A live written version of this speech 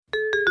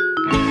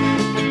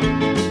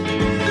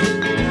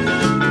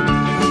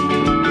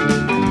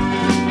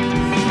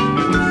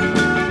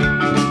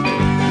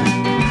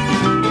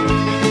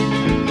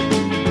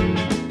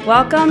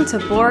Welcome to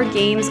Board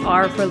Games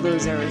Are for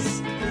Losers,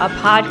 a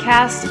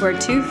podcast where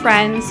two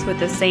friends with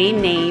the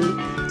same name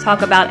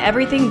talk about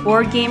everything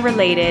board game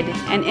related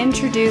and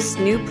introduce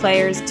new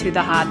players to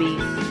the hobby.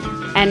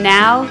 And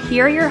now,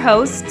 here are your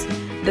hosts,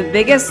 the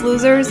biggest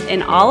losers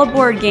in all of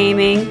board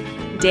gaming,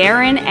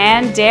 Darren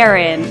and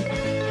Darren.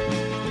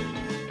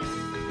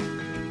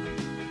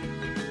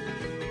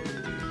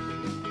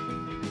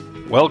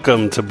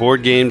 Welcome to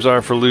Board Games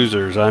Are for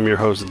Losers. I'm your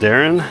host,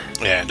 Darren.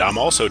 And I'm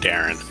also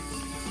Darren.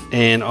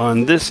 And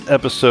on this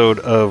episode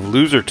of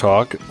Loser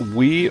Talk,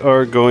 we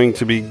are going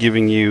to be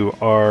giving you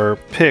our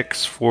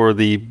picks for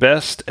the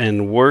best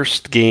and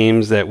worst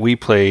games that we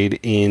played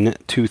in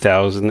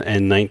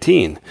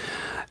 2019.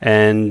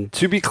 And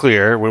to be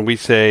clear, when we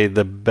say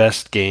the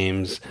best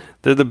games,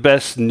 they're the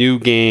best new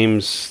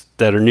games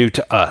that are new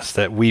to us,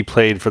 that we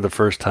played for the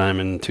first time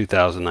in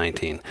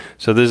 2019.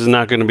 So this is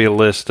not going to be a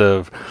list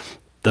of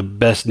the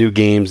best new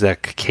games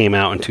that came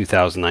out in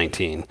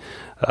 2019.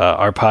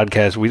 Our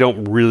podcast, we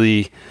don't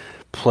really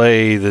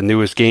play the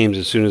newest games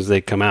as soon as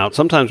they come out.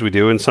 Sometimes we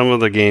do, and some of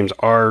the games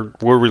were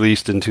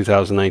released in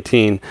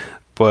 2019,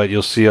 but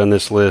you'll see on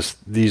this list,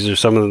 these are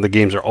some of the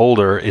games are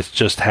older. It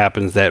just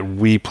happens that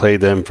we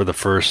played them for the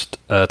first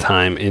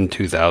time in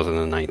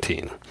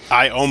 2019.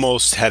 I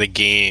almost had a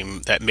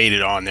game that made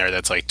it on there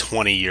that's like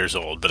 20 years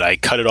old, but I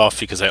cut it off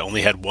because I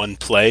only had one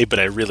play, but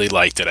I really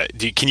liked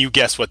it. Can you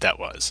guess what that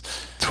was?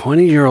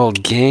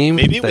 20-year-old game?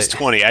 Maybe it was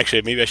 20.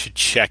 Actually, maybe I should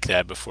check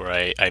that before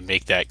I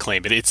make that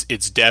claim. But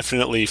it's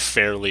definitely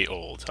fairly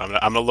old. I'm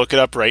going to look it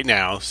up right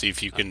now, see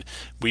if you can.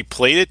 We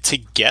played it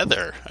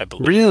together, I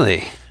believe.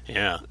 Really?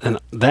 Yeah. And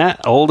that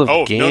old of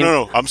a game?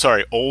 No. I'm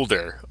sorry.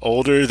 Older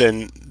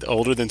than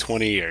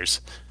 20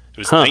 years. It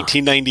was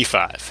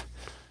 1995.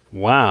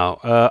 Wow.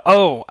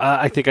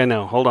 I think I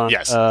know. Hold on.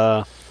 Yes.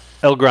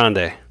 El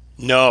Grande.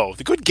 No.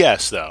 The good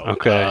guess, though.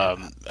 Okay.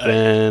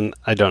 Then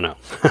I don't know.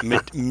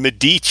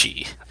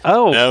 Medici.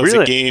 Oh, that was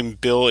really? a game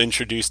Bill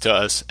introduced to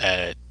us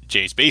at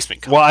Jay's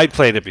Basement Company. Well, I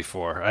played it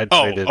before. I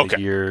played it okay. a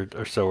year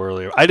or so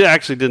earlier. I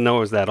actually didn't know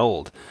it was that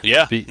old.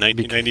 Yeah,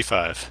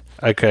 1995.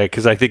 Okay,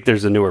 because I think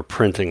there's a newer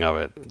printing of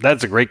it.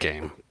 That's a great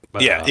game.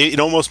 Yeah, it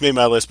almost made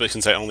my list, but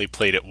since I only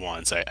played it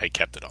once, I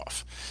kept it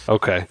off.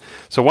 Okay,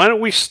 so why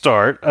don't we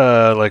start,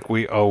 like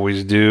we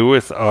always do,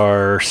 with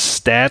our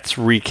stats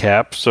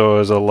recap. So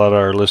as a lot of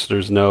our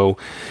listeners know,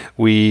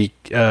 we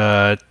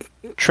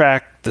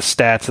track the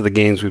stats of the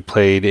games we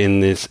played in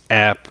this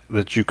app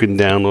that you can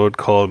download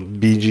called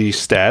BG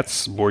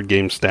Stats, Board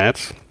Game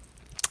Stats.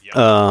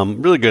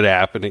 Really good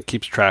app, and it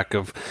keeps track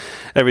of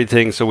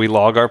everything. So we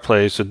log our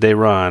plays. So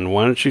Dayron,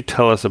 why don't you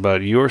tell us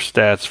about your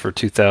stats for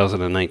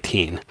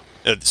 2019?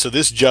 So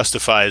this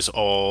justifies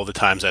all the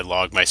times I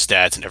log my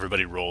stats and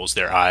everybody rolls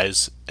their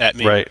eyes at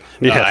me. Right.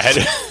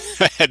 Yes.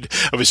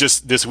 I was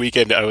just this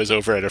weekend. I was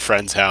over at a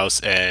friend's house,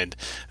 and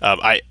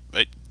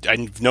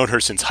I've known her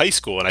since high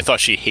school, and I thought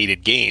she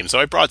hated games. So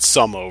I brought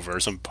some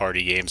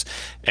party games,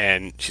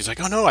 and she's like,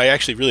 "Oh no, I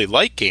actually really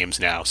like games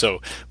now."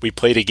 So we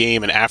played a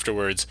game, and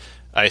afterwards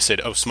I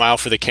said, "Oh, smile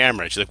for the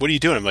camera." She's like, "What are you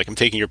doing?" I'm like, "I'm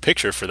taking your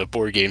picture for the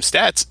Board Game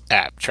Stats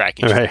app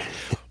tracking." Right. Like,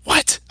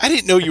 what? I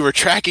didn't know you were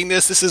tracking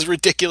this. This is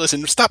ridiculous,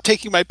 and stop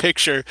taking my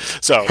picture.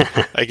 So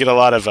I get a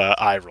lot of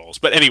eye rolls.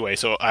 But anyway,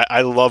 so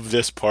I love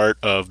this part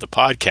of the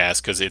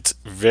podcast because it's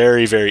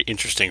very, very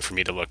interesting for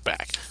me to look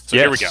back. So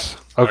Here we go.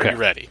 Okay. Are you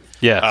ready?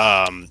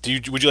 Yeah.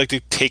 Would you like to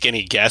take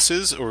any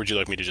guesses, or would you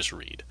like me to just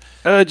read?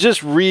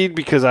 Just read,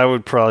 because I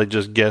would probably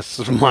just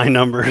guess my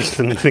numbers,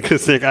 and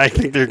because I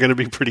think they're going to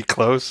be pretty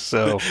close.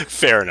 So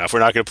fair enough.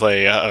 We're not going to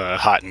play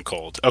hot and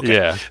cold. Okay.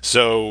 Yeah.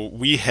 So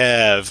we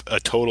have a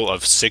total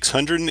of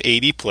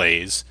 680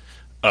 plays.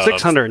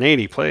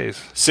 680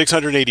 plays.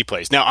 680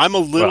 plays. Now I'm a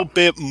little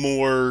bit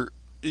more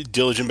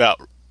diligent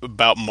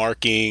about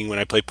marking when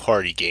I play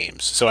party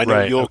games. So I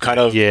know you'll kind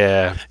of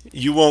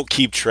you won't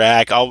keep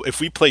track. If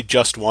we play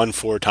just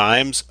 4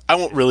 times, I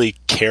won't really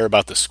care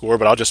about the score,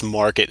 but I'll just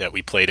mark it that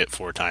we played it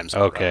 4 times.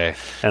 Okay.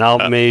 And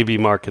I'll maybe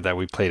mark it that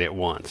we played it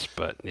once,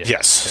 but yeah.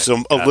 Yes.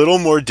 Okay. So a little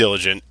more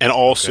diligent, and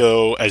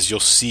also as you'll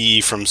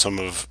see from some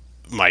of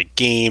my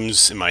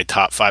games in my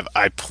top 5,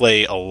 I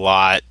play a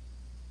lot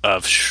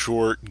of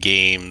short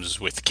games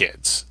with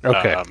kids.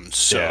 Okay.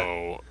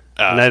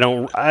 And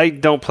I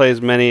don't play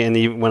as many, and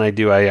even when I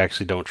do, I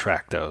actually don't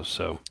track those.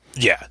 So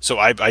so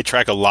I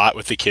track a lot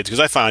with the kids because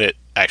I found it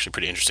actually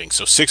pretty interesting.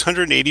 So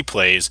 680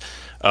 plays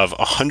of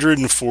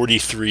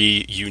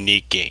 143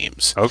 unique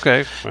games.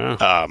 Okay.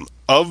 Wow.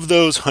 Of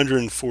those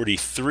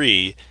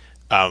 143,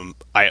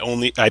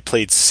 I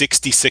played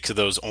 66 of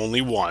those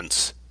only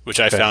once, which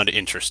I found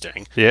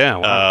interesting. Yeah.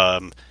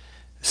 Wow.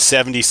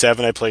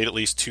 77 I played at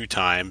least 2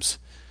 times.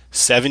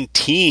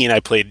 17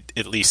 I played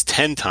at least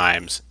 10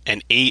 times,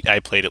 and 8 I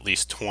played at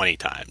least 20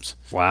 times.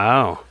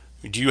 Wow.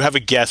 Do you have a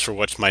guess for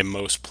what's my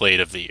most played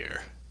of the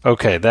year?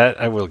 Okay,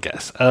 that I will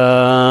guess.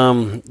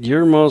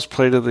 Your most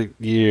played of the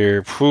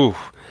year. Whew.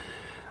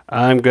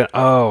 I'm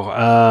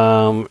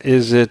going.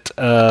 Is it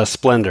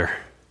Splendor?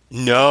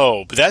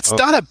 No, but that's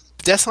not a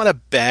that's not a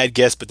bad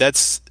guess, but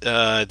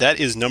that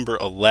is number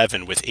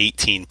 11 with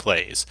 18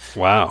 plays.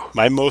 Wow.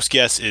 My most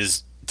guess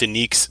is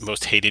Danique's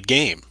most hated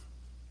game.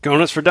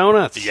 Donuts for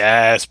Donuts.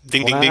 Yes.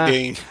 Ding, ding, Wow.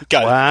 ding, ding.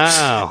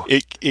 Wow.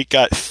 It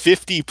got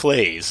 50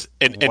 plays.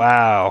 And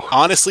Wow.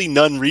 honestly,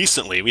 none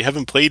recently. We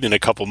haven't played in a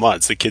couple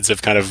months. The kids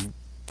have kind of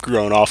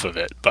grown off of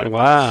it. But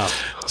Wow.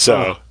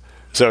 So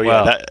Wow.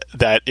 yeah,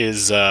 that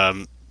is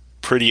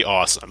pretty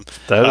awesome.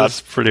 That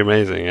is pretty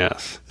amazing,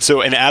 yes.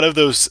 So, and out of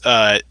those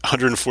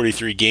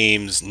 143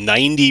 games,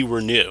 90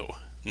 were new.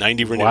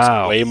 90 were new,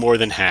 Wow. so way more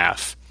than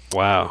half.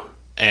 Wow.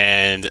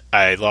 And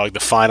I logged the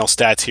final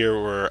stats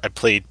here where I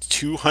played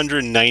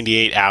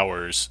 298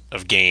 hours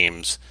of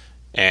games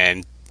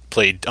and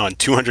played on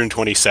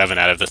 227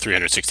 out of the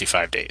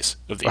 365 days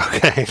of the year.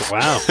 Okay.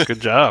 Wow.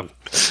 Good job.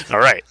 All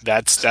right,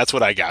 that's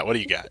what I got. What do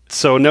you got?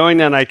 So knowing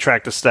that I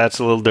track the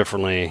stats a little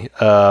differently,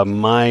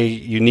 my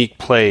unique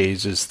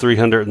plays is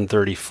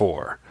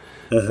 334.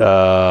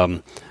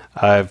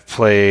 I've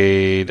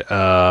played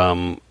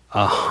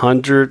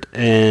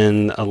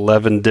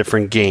 111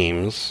 different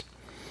games.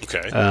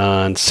 Okay.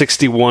 And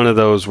 61 of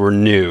those were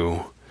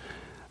new.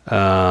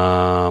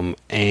 And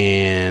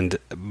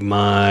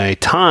my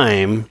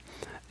time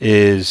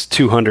is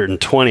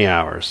 220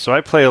 hours. So I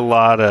play a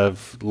lot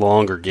of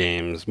longer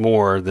games,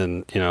 more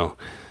than,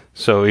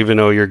 so even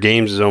though your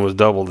games is almost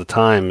double, the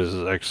time is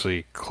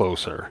actually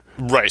closer.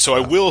 Right. So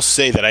I will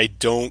say that I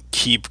don't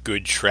keep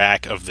good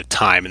track of the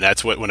time. And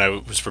that's what, when I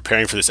was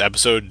preparing for this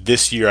episode,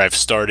 this year I've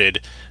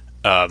started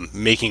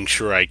making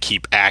sure I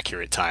keep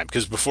accurate time,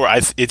 because before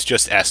it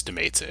just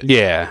estimates it.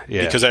 Yeah.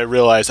 Because I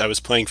realized I was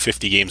playing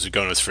 50 games of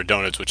Donuts for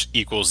Donuts, which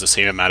equals the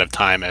same amount of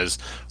time as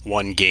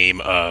one game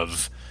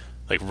of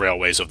like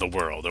Railways of the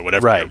World or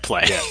whatever you're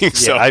playing. Yeah.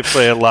 So I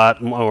play a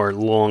lot more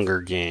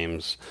longer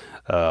games.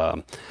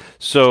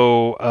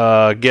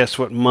 So guess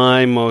what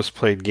my most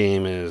played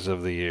game is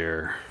of the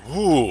year?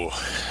 Ooh,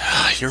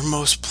 your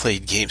most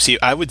played game. See,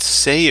 I would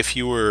say if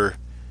you were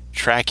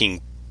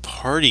tracking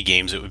party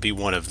games, it would be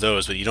one of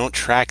those, but you don't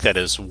track that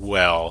as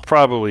well.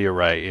 Probably you're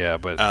right, yeah.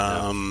 But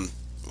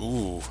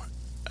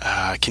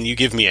can you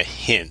give me a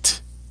hint?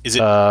 Is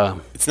it?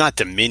 It's not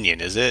Dominion,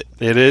 is it?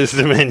 It is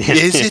Dominion.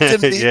 Is it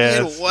Dominion?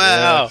 Yes,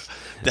 Wow, yes,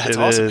 that's it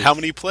awesome. is. How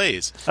many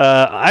plays?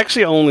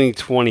 Actually, only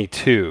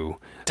 22.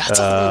 That's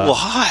a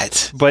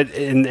lot. But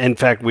in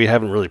fact, we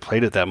haven't really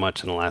played it that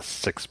much in the last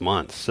 6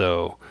 months.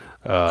 So,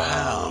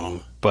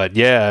 Wow. But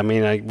yeah, I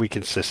mean, we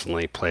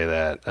consistently play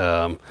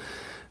that.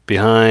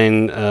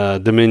 Behind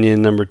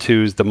Dominion, number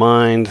 2 is The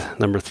Mind.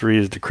 Number 3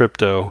 is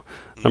Decrypto.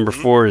 Number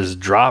 4 is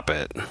Drop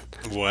It.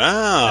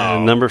 Wow.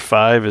 And number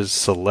 5 is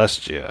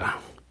Celestia.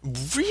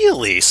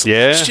 Really?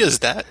 Yeah. Celestia's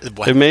that?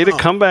 Wow. It made a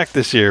comeback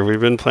this year. We've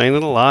been playing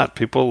it a lot.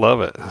 People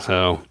love it.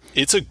 So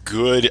It's a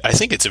good. I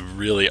think it's a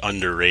really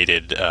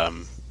underrated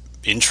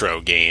intro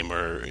game,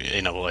 or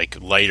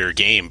like lighter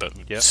game, but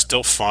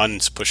still fun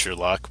to push your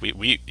luck.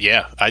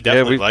 I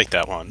definitely like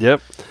that one.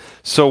 Yep.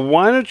 So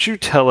why don't you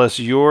tell us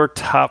your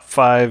top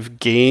 5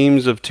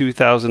 games of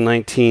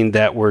 2019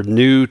 that were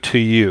new to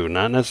you?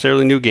 Not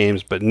necessarily new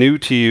games, but new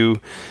to you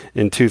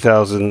in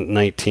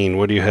 2019.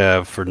 What do you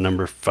have for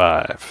number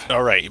 5?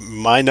 All right,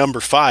 my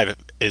number 5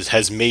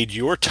 has made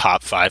your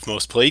top 5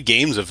 most played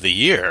games of the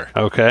year.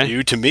 Okay.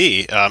 New to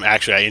me.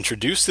 Actually, I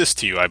introduced this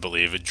to you, I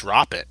believe.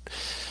 Drop It.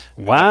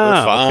 Wow.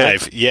 Number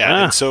 5. Okay. Yeah.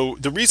 Ah. And so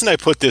the reason I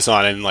put this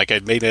on, and like I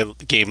made a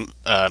game,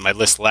 my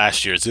list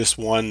last year, is this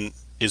one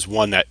is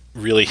one that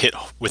really hit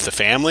with the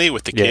family,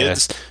 with the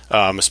kids,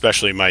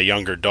 especially my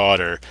younger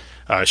daughter.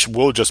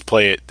 We'll just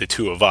play it, the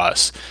two of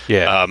us.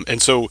 Yeah.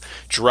 And so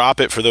Drop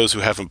It, for those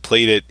who haven't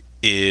played it,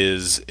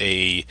 is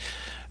a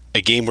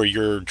game where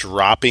you're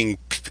dropping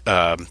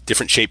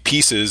different shaped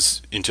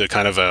pieces into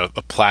kind of a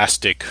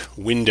plastic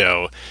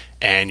window,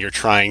 and you're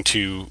trying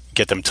to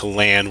get them to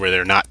land where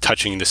they're not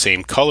touching the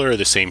same color or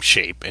the same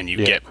shape, and you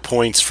get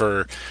points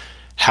for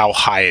how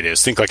high it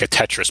is. Think like a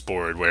Tetris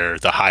board, where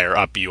the higher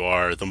up you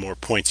are, the more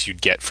points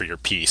you'd get for your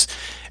piece.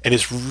 And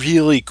it's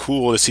really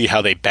cool to see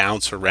how they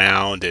bounce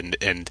around, and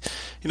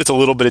it's a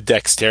little bit of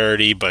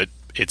dexterity, but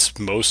it's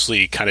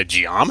mostly kind of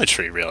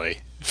geometry,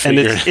 really. And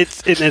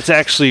it's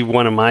actually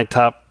one of my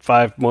top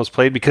 5 most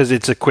played, because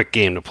it's a quick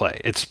game to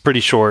play. It's pretty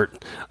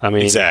short. I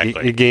mean,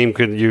 Exactly. a game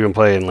you can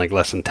play in like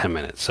less than 10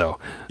 minutes. So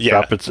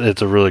Drop It's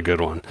a really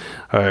good one.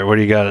 All right, what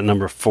do you got at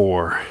number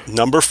 4?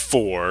 Number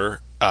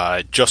 4,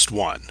 Just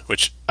One,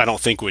 which I don't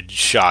think would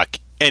shock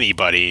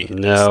anybody.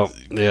 No.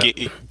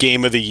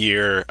 Game of the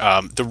year.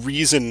 The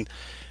reason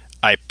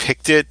I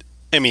picked it,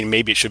 I mean,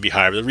 maybe it should be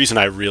higher, but the reason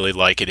I really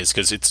like it is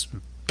because it's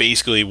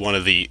basically one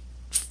of the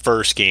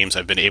first games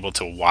I've been able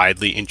to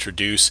widely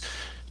introduce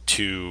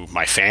to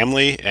my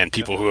family and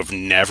people who have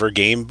never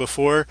gamed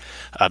before.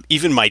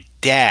 Even my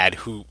dad,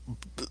 who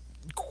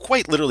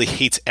quite literally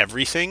hates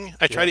everything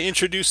I try to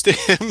introduce to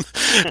him.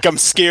 I'm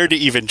scared to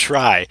even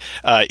try.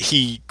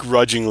 He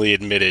grudgingly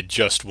admitted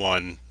Just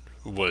One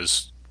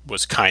was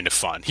was kind of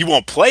fun. He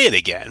won't play it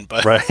again,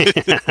 but right.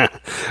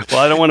 Well,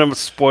 I don't want to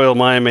spoil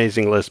my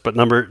amazing list, but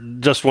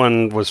just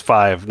one was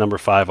number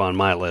 5 on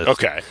my list.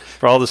 Okay.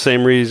 For all the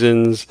same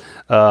reasons.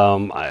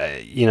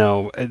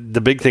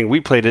 The big thing,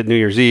 we played it New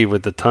Year's Eve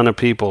with a ton of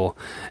people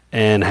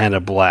and had a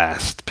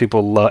blast.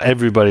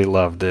 Everybody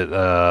loved it.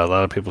 A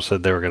lot of people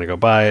said they were going to go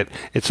buy it.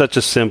 It's such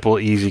a simple,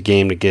 easy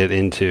game to get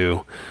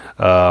into.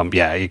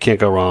 You can't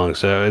go wrong.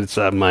 So it's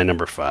my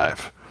number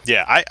 5.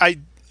 Yeah, I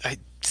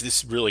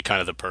this is really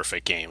kind of the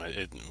perfect game.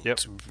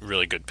 It's a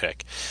really good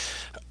pick.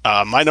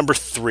 My number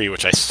 3,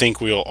 which I think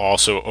we'll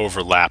also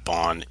overlap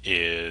on,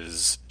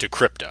 is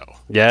Decrypto.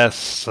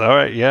 Yes. All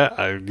right.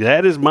 Yeah.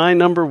 That is my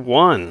number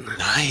 1.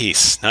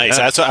 Nice.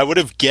 That's what I would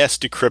have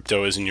guessed.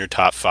 Decrypto is in your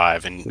top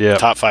 5 and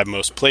top 5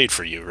 most played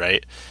for you,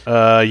 right?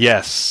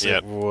 Yes.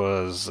 Yep. It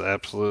was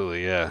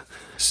absolutely. Yeah.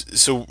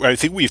 So I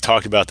think we've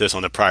talked about this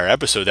on the prior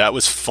episode. That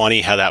was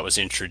funny how that was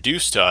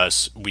introduced to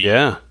us. We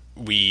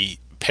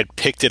had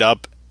picked it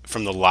up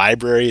from the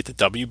library at the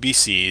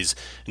WBCs.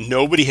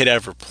 Nobody had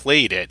ever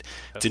played it.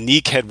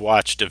 Danique had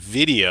watched a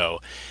video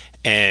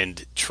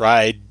and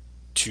tried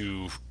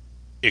to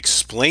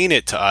explain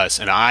it to us,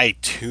 and I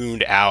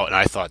tuned out, and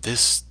I thought,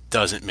 this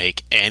doesn't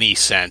make any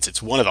sense.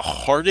 It's one of the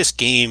hardest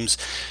games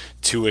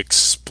to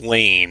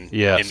explain,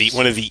 and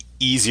one of the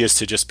easiest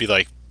to just be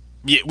like,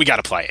 we got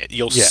to play it.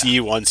 You'll see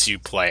once you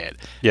play it.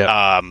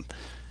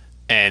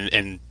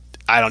 And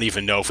I don't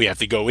even know if we have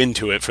to go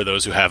into it for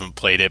those who haven't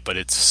played it, but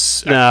it's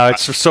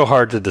so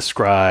hard to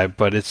describe.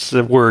 But it's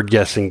a word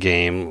guessing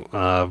game,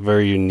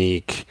 very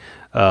unique.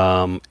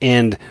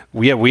 And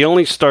we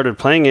only started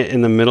playing it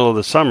in the middle of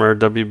the summer,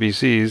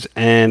 WBCs,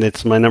 and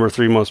it's my number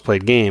 3 most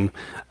played game.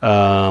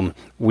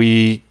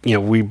 We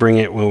bring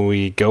it when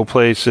we go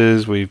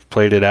places. We've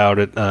played it out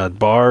at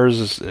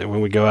bars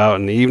when we go out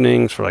in the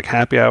evenings for like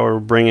happy hour.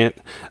 We bring it.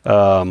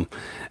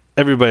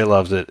 Everybody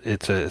loves it.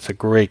 It's a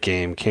great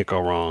game. Can't go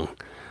wrong.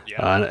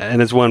 Yeah.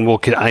 And it's one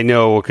I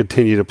know we'll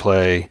continue to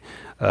play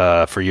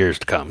for years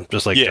to come,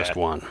 just like Just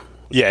One.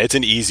 Yeah, it's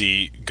an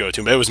easy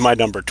go-to. It was my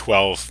number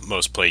 12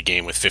 most played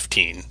game with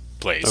 15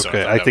 plays.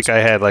 Okay, so I think I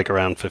had like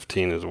around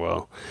 15 as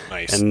well.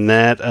 Nice. And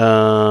that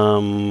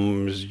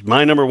is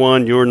my number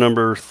 1, your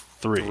number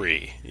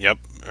 3. Yep.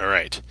 All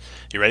right.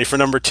 You ready for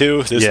number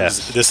 2?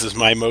 This is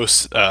my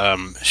most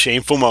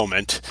shameful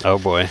moment. Oh,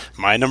 boy.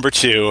 My number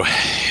 2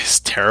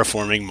 is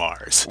Terraforming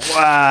Mars.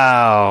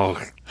 Wow.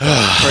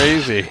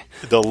 Crazy.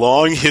 The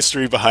long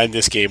history behind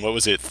this game. What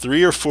was it,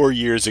 3 or 4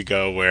 years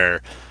ago,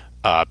 where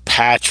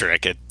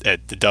Patrick at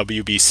the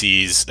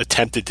WBCs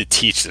attempted to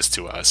teach this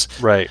to us.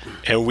 Right.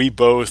 And we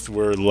both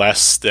were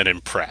less than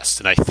impressed.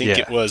 And I think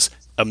it was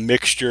a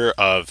mixture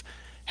of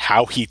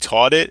how he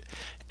taught it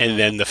and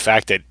then the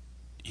fact that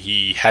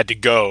he had to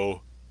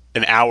go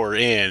an hour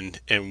in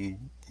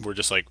and we're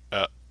just like,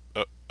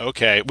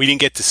 okay. We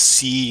didn't get to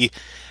see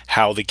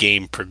how the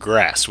game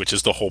progressed, which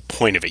is the whole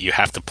point of it. You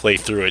have to play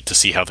through it to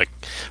see how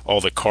all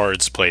the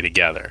cards play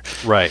together.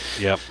 Right,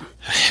 yep.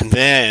 And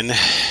then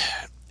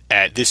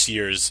at this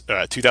year's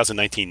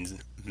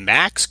 2019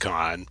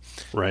 MaxCon,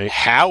 right,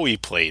 Howie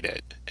played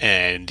it,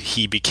 and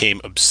he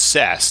became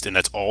obsessed, and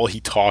that's all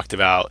he talked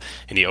about,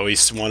 and he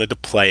always wanted to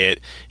play it.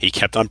 He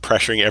kept on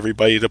pressuring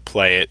everybody to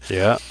play it.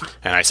 Yeah.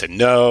 And I said,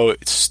 no,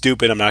 it's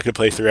stupid. I'm not going to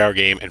play a 3-hour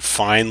game. And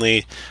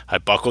finally, I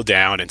buckled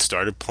down and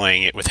started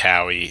playing it with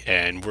Howie,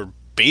 and we're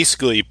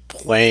basically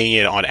playing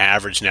it on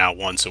average now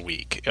once a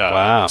week.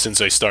 Wow.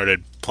 Since I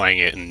started playing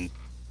it in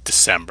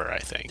December, I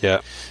think. Yeah,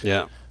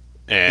 yeah.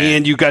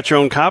 And you got your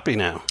own copy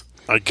now.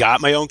 I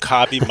got my own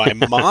copy. My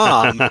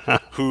mom,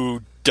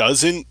 who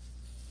doesn't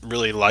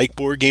really like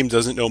board games,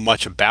 doesn't know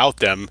much about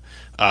them,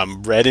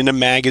 read in a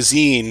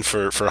magazine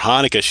for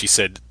Hanukkah. She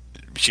said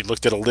she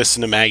looked at a list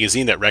in a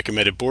magazine that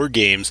recommended board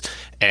games,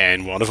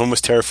 and one of them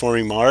was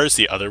Terraforming Mars.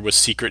 The other was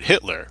Secret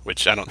Hitler,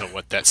 which I don't know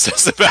what that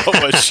says about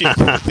what she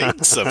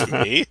thinks of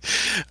me.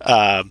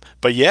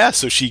 But yeah,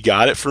 so she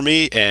got it for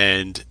me,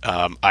 and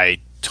I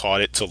taught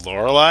it to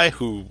Lorelei,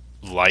 who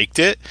liked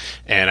it,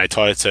 and I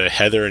taught it to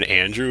Heather and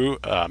Andrew,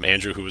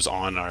 who was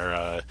on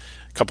our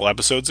couple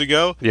episodes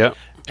ago. Yeah.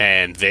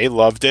 And they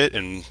loved it,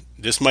 and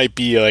this might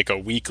be like a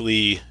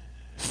weekly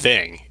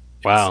thing.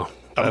 Wow.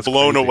 I'm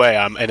blown away.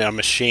 I'm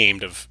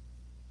ashamed of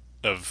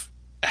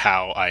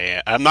how I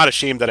am. I'm not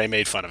ashamed that I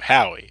made fun of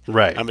Howie.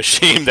 Right. I'm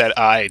ashamed that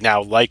I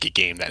now like a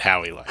game that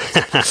Howie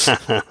likes.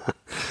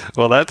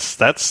 Well,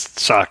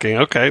 that's shocking.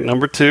 Okay,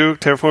 number 2,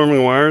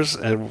 Terraforming Mars.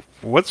 And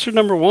what's your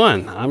number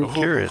 1? I'm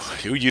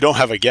curious. You don't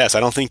have a guess. I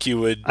don't think you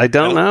would. I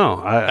don't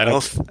know. I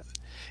don't.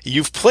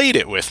 You've played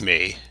it with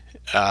me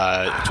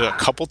a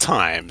couple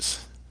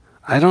times.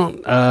 I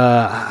don't.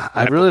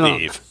 I really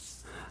believe.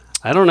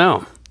 don't. I don't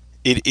know.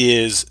 It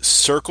is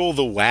Circle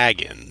the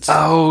Wagons.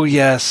 Oh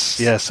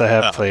yes, I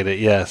have played it.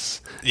 Yes.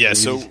 Yeah.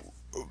 So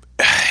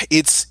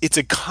it's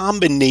a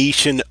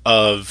combination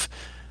of.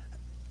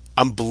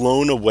 I'm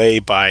blown away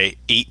by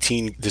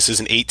 18. This is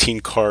an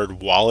 18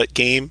 card wallet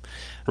game.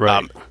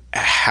 Right.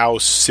 How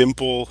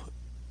simple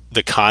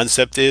the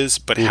concept is,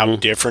 but how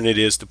different it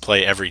is to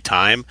play every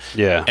time.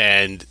 Yeah.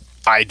 And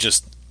I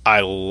just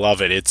I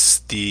love it.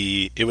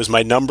 It was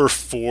my number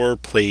 4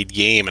 played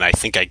game, and I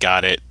think I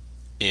got it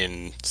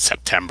in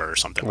September or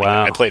something.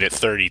 Wow. I played it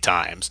 30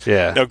 times.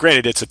 Yeah. Now,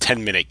 granted, it's a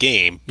 10-minute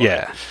game. But,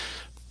 Yeah.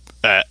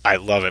 I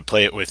love it.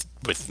 Play it with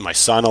my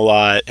son a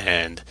lot,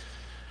 and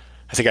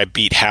I think I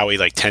beat Howie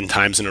like 10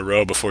 times in a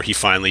row before he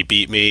finally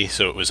beat me.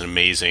 So it was an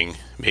amazing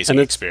experience.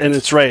 And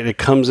it's right. It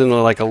comes in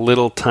like a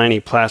little tiny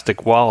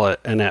plastic wallet,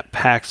 and at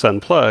PAX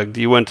Unplugged,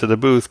 you went to the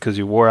booth because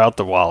you wore out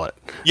the wallet.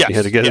 Yes. You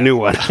had to get a new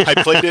one. I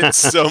played it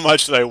so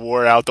much that I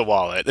wore out the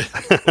wallet,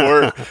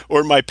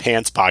 or my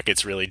pants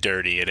pocket's really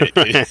dirty and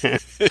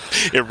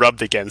it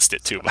rubbed against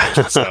it too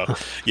much. So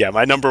yeah,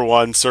 my number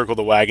 1, Circle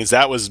the Wagons.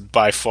 That was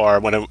by far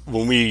when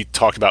we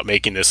talked about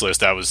making this list.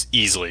 That was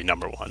easily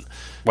number 1.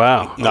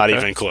 Wow. Not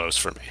even close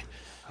for me.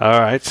 All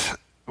right.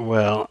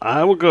 Well,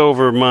 I will go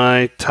over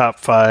my top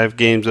 5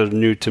 games that are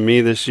new to me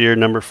this year.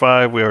 Number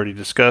 5, we already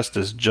discussed,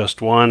 is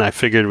Just One. I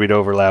figured we'd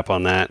overlap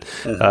on that.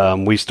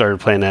 Mm-hmm. We started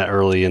playing that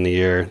early in the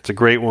year. It's a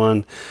great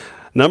one.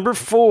 Number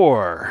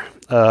 4,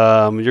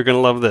 you're going to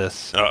love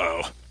this.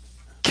 Uh-oh.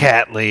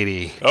 Cat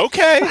Lady.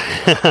 Okay.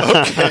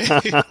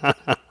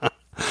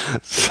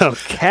 So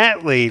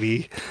Cat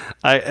Lady,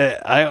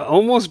 I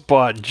almost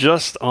bought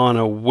just on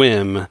a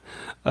whim,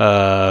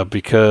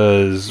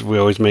 because we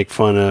always make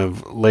fun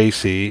of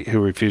Lacey, who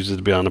refuses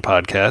to be on the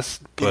podcast,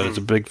 but is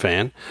a big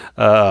fan.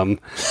 Because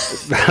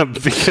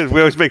we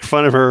always make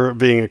fun of her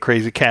being a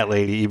crazy cat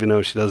lady, even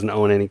though she doesn't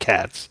own any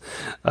cats.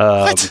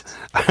 What?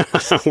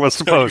 Well,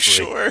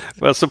 supposedly. Sure?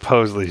 Well,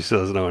 supposedly she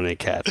doesn't own any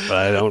cats, but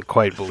I don't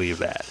quite believe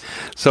that.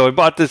 So I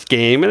bought this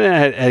game, and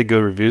it had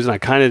good reviews, and I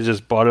kind of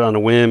just bought it on a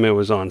whim. It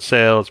was on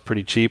sale. It's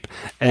pretty cheap,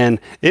 and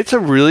it's a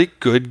really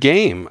good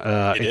game.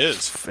 It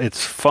is.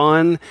 It's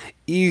fun,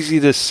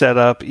 easy to set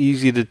up,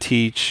 easy to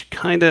teach,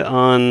 kind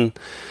of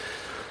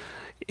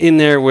in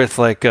there with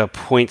like a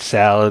point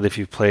salad if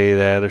you play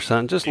that or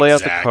something. Just lay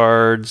out the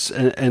cards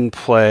and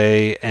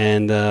play,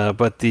 and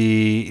but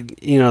the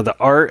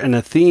art and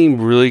the theme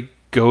really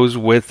goes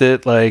with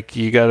it. Like,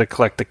 you got to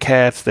collect the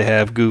cats. They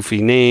have goofy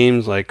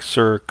names like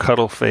Sir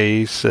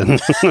Cuddleface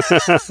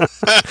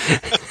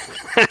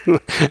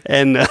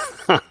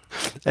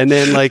and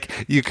then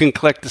like you can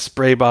collect the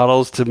spray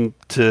bottles to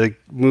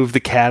move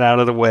the cat out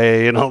of the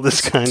way and all this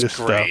kind of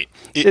stuff.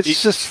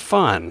 It's just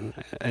fun.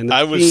 And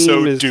I was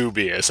so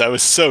dubious.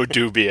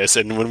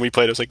 And when we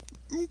played, I was like,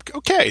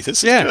 okay,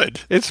 this is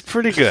good. It's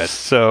pretty good.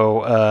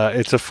 So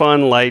it's a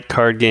fun, light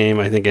card game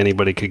I think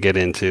anybody could get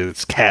into.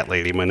 It's Cat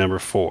Lady, my number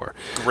 4.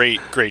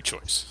 Great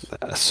choice.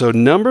 So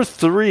number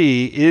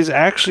 3 is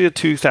actually a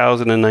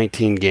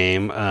 2019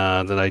 game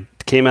that I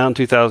came out in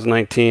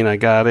 2019. I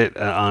got it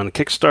on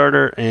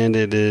Kickstarter, and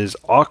it is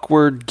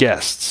Awkward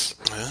Guests,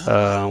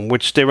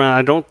 which, Daron,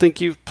 I don't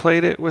think you've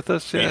played it with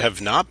us yet. We have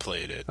not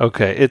played it.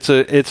 Okay, it's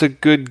a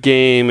good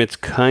game. It's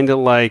kind of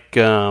like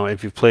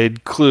if you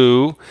played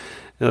Clue,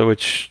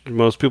 which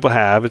most people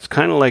have. It's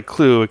kind of like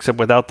Clue, except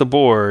without the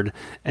board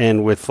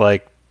and with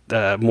like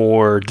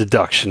more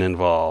deduction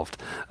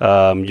involved.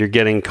 You're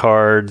getting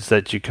cards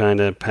that you kind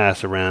of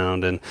pass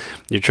around, and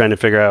you're trying to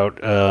figure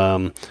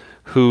out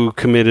who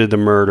committed the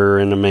murder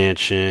in the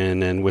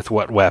mansion and with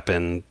what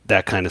weapon,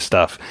 that kind of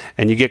stuff.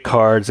 And you get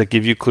cards that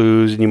give you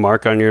clues, and you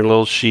mark on your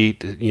little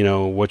sheet,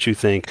 what you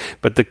think.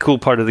 But the cool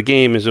part of the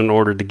game is, in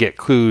order to get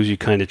clues, you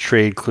kind of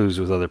trade clues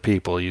with other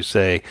people. You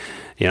say,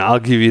 I'll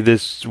give you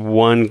this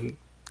one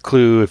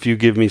clue if you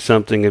give me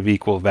something of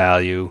equal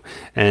value.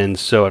 And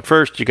so at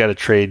first you got to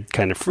trade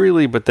kind of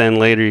freely, but then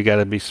later you got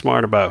to be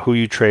smart about who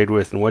you trade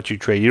with and what you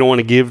trade. You don't want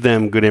to give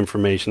them good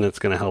information that's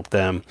going to help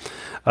them.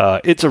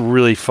 It's a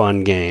really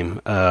fun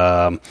game.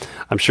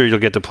 I'm sure you'll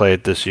get to play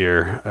it this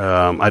year.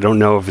 I don't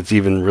know if it's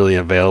even really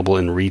available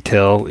in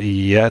retail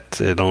yet.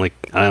 I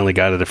only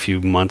got it a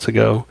few months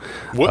ago.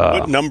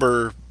 What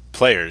number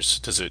players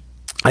does it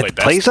play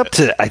best?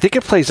 I think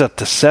it plays up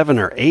to 7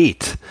 or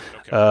 8.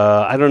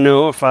 I don't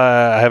know if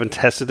I haven't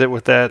tested it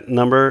with that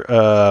number.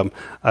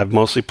 I've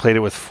mostly played it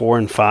with 4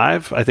 and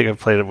 5. I think I've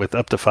played it with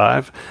up to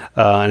 5,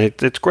 and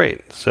it's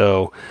great.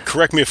 So,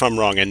 correct me if I'm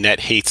wrong. Annette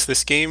hates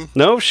this game.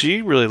 No,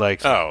 she really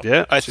likes it.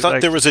 Yeah, I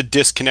thought there was a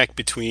disconnect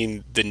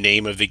between the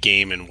name of the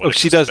game and what. Oh,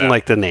 she doesn't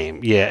like the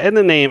name. Yeah, and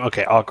the name.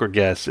 Okay, Awkward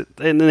Guess.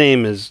 And the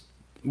name is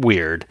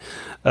weird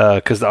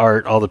because the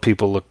art, all the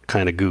people look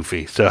kind of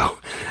goofy. So,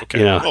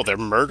 well, they're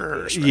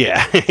murderers. Right?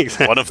 Yeah,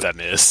 exactly. One of them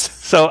is.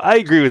 So I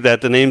agree with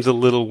that. The name's a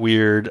little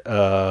weird,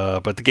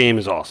 but the game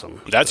is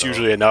awesome. That's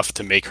usually enough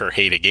to make her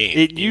hate a game.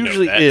 It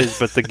usually is,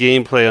 but the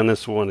gameplay on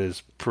this one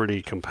is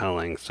pretty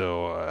compelling,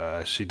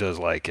 so she does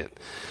like it.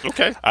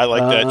 Okay, I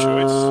like that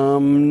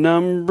choice.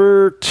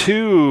 Number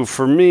 2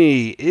 for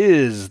me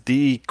is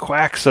the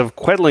Quacks of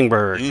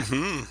Quedlinburg.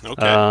 Mm-hmm.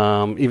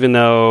 Okay. Even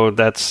though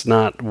that's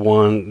not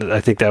one,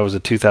 I think that was a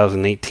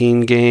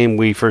 2018 game.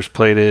 We first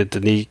played it.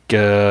 Danique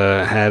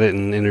had it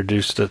and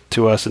introduced it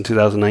to us in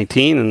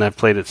 2019, and I've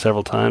played it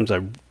several times.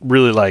 I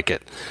really like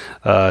it.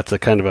 It's a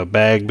kind of a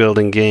bag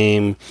building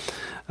game.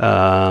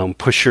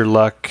 Push your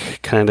luck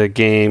kind of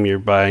game. You're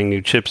buying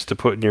new chips to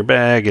put in your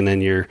bag, and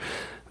then you're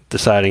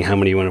deciding how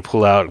many you want to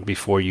pull out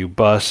before you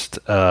bust.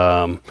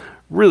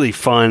 really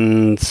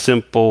fun,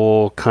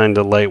 simple, kind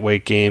of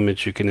lightweight game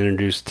that you can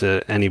introduce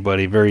to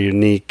anybody. Very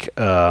unique.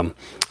 I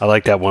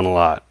like that one a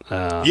lot.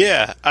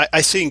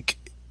 I think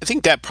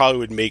that probably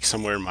would make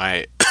somewhere in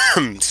my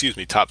excuse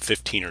me, top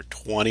 15 or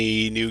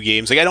 20 new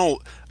games. Like I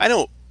don't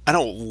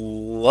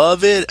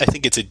love it. I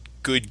think it's a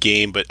good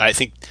game, but I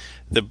think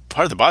the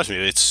part of the bothers me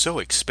is it's so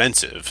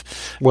expensive.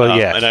 Well,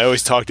 yeah. And I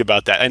always talked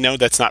about that. I know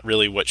that's not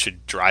really what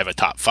should drive a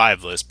top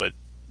 5 list, but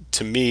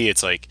to me,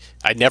 it's like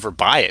I never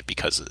buy it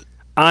because of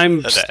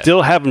I'm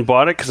still haven't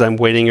bought it because I'm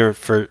waiting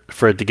for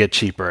it to get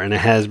cheaper, and it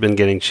has been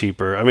getting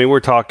cheaper. I mean, we're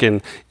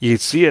talking you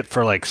see it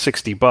for like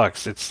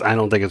 $60. I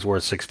don't think it's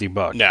worth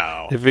 $60.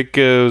 No. If it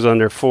goes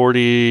under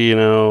 40,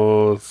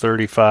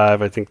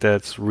 35, I think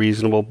that's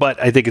reasonable.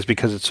 But I think it's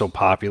because it's so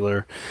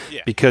popular,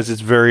 because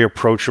it's very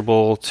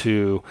approachable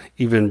to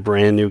even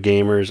brand new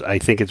gamers. I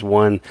think it's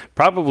one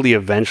probably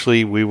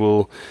eventually we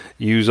will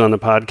use on the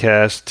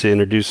podcast to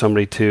introduce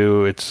somebody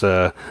to. It's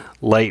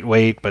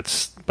lightweight,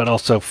 but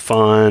also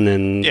fun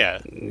and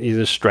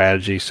either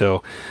strategy.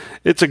 So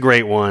it's a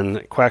great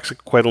one. Quacks a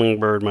Quedling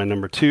Bird, my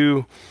number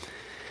 2.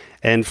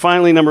 And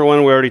finally, number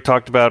 1 we already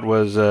talked about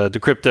was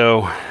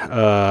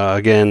Decrypto.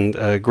 Again,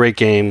 a great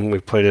game.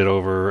 We've played it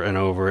over and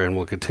over, and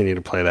we'll continue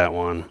to play that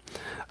one.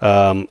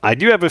 I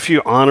do have a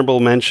few honorable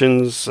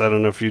mentions. I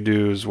don't know if you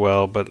do as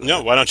well, but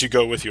no. Why don't you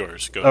go with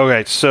yours? Go.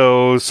 Okay,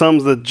 so some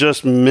that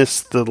just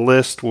missed the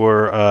list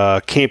were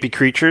Campy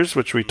Creatures,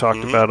 which we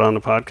talked about on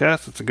the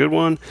podcast. It's a good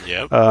one.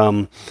 Yep.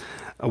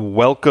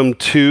 Welcome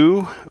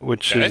to,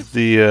 which is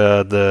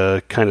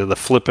the kind of the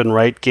flip and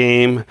write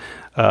game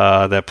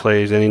that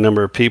plays any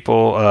number of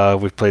people.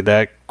 We've played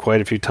that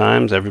quite a few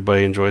times.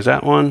 Everybody enjoys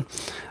that one.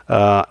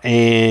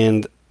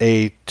 And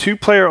a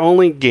 2-player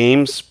only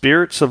game,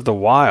 Spirits of the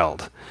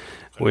Wild,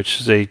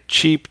 which is a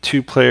cheap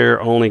 2-player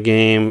only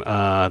game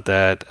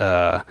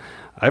that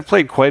I've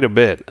played quite a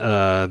bit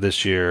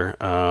this year.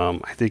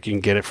 I think you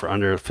can get it for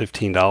under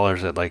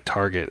 $15 at like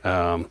Target.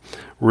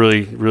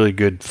 Really, really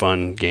good,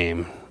 fun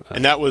game.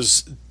 And that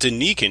was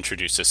Danique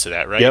introduced us to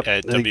that, right? Yep.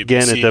 At WBC's.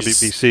 Again at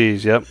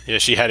WBC's. Yep. Yeah,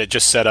 she had it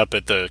just set up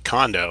at the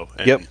condo.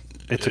 And yep.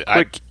 It's a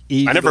quick,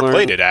 easy. I never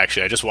played it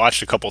actually. I just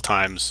watched a couple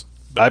times.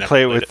 I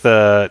play it with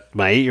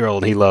my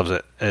 8-year-old, and he loves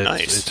it.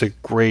 Nice. It's a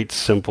great,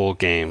 simple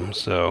game.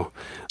 So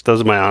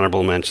those are my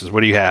honorable mentions.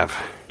 What do you have?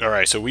 All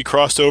right, so we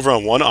crossed over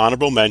on one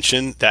honorable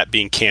mention, that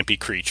being Campy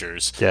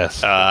Creatures.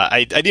 Yes.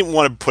 I didn't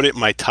want to put it in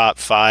my top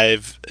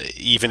 5,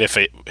 even if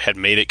it had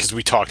made it, because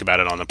we talked about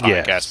it on the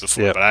podcast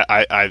before. Yep. But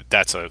I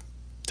that's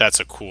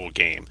a cool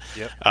game.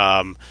 Yep.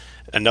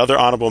 Another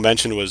honorable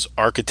mention was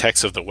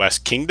Architects of the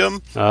West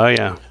Kingdom. Oh,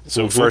 yeah.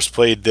 So first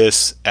played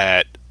this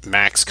at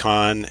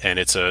MaxCon, and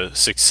it's a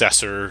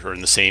successor or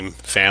in the same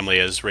family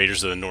as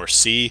Raiders of the North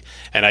Sea.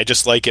 And I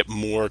just like it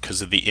more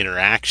because of the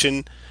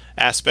interaction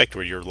aspect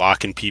where you're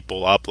locking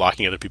people up,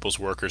 locking other people's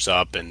workers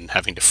up, and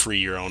having to free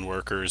your own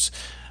workers.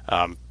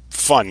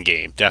 Fun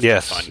game,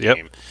 definitely fun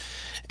game.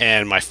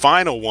 And my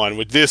final one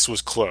with this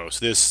was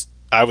close.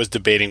 I was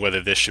debating whether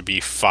this should be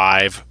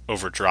 5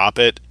 over Drop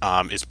It.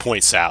 Is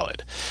Point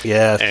Salad.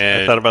 Yes,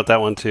 and I thought about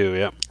that one too.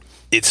 Yep.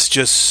 It's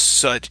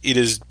just it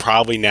is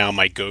probably now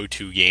my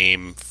go-to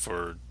game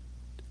for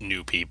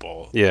new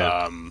people.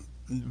 Yeah.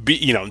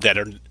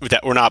 That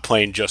we're not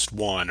playing just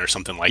one or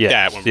something like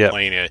that. When we're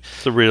playing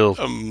it's a real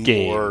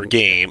more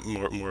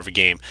of a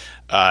game.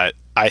 I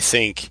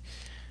think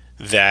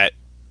that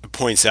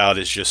Point Salad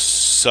is just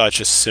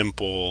such a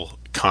simple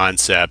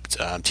concept.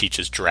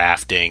 Teaches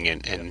drafting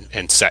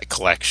and set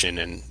collection,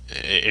 and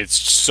it's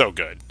so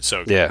good.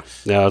 So good. Yeah,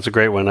 no, it's a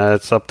great one.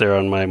 It's up there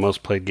on my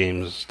most played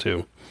games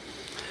too.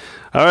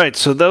 All right,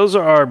 so those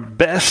are our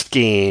best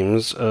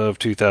games of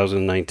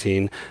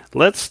 2019.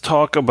 Let's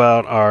talk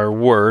about our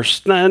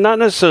worst, not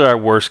necessarily our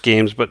worst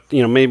games, but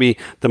maybe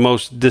the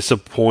most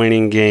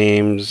disappointing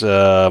games,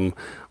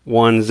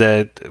 ones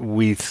that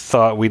we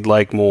thought we'd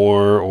like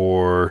more,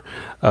 or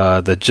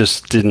that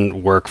just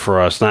didn't work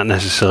for us. Not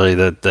necessarily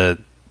that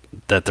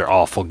they're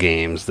awful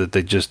games, that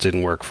they just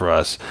didn't work for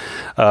us.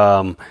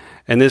 And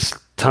this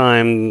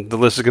time, the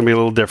list is going to be a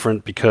little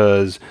different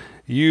because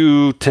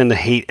you tend to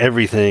hate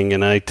everything,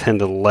 and I tend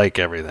to like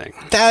everything.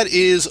 That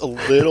is a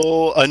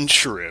little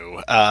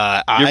untrue.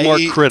 You're more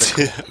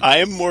critical. I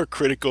am more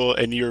critical,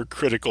 and you're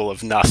critical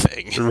of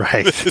nothing.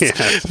 Right.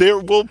 Yes.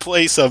 We'll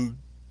play some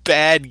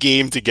bad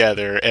game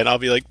together, and I'll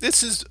be like,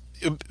 this is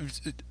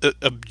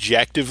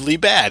objectively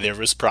bad. There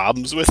was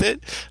problems with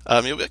it.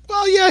 You'll be like,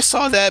 well, yeah, I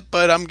saw that,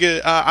 but I'm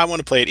good. I want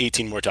to play it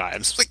 18 more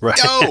times. Like, right.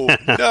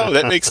 No,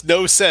 that makes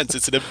no sense.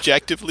 It's an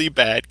objectively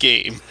bad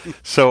game.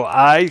 So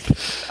I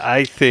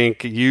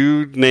think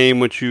you name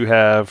what you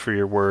have for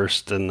your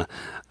worst, and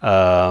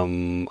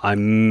I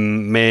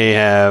may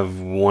have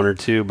one or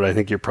two, but I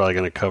think you're probably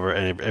going to cover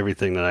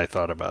everything that I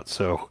thought about.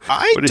 So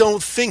I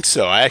don't think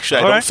so. I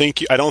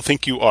don't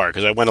think you are,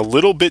 because I went a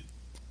little bit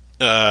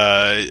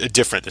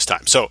different this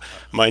time. So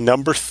my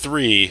number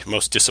 3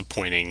 most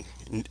disappointing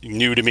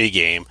new to me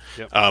game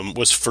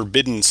was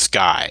Forbidden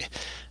Sky.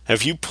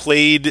 Have you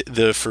played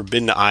the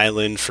Forbidden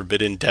Island,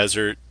 Forbidden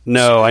Desert?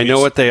 No, I know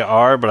series? what they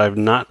are, but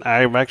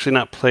I've actually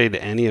not played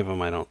any of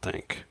them, I don't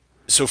think.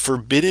 So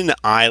Forbidden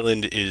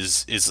Island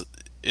is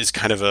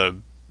kind of a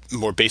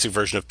more basic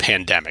version of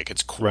Pandemic.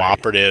 It's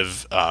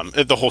cooperative.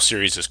 The whole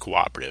series is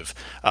cooperative.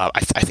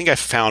 I think I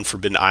found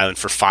Forbidden Island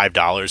for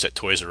 $5 at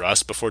Toys R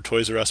Us before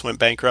Toys R Us went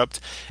bankrupt.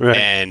 Right.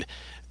 And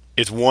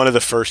it's one of the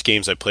first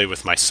games I played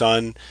with my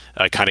son.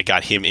 I kind of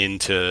got him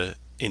into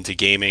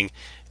gaming.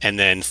 And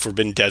then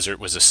Forbidden Desert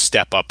was a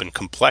step up in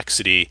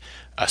complexity,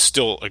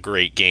 still a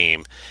great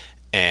game.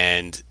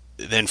 And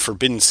then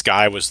Forbidden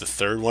Sky was the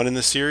third one in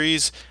the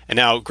series. And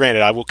now,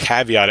 granted, I will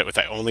caveat it with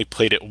I only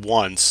played it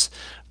once,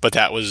 but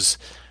that was,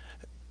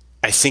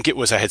 I think it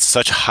was I had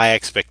such high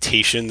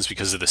expectations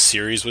because of the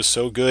series was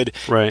so good.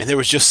 Right. And there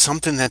was just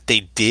something that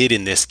they did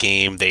in this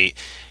game. They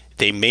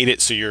made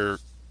it so you're,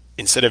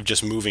 instead of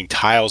just moving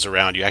tiles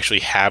around, you actually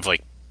have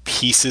like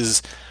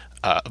pieces,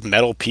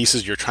 metal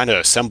pieces. You're trying to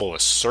assemble a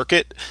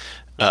circuit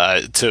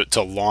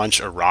to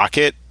launch a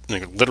rocket.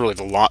 Like, literally,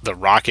 the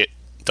rocket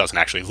doesn't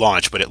actually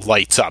launch, but it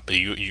lights up.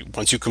 You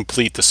once you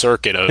complete the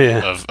circuit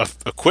of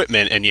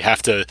equipment, and you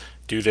have to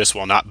do this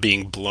while not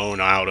being blown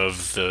out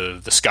of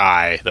the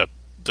sky,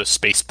 the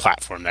space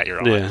platform that you're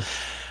on. Yeah.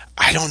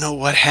 I don't know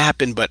what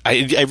happened, but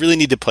I really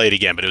need to play it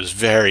again. But it was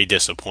very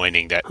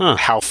disappointing that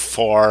how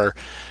far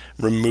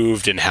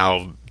removed and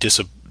how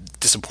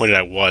disappointed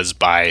I was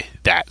by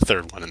that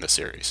third one in the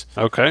series.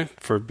 Okay,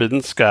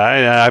 Forbidden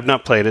Sky. I've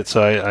not played it,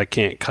 so I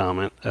can't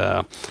comment.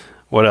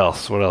 What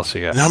else? What else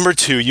you got? Number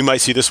 2, you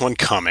might see this one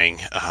coming.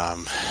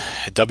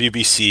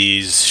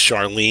 WBC's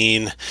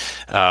Charlene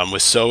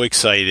was so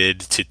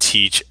excited to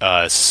teach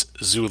us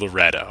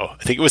Zularedo.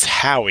 I think it was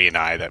Howie and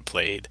I that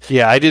played.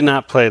 Yeah, I did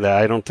not play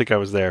that. I don't think I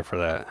was there for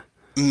that.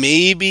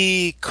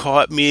 Maybe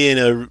caught me in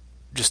a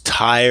just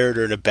tired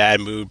or in a bad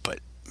mood, but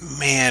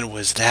man,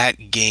 was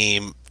that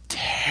game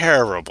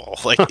terrible.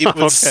 Like, it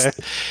was Okay.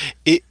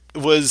 It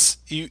was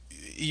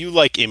you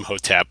like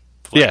Imhotep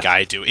like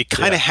I do. It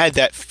kind of had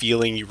that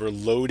feeling you were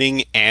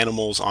loading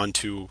animals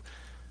onto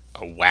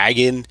a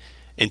wagon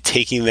and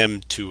taking them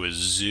to a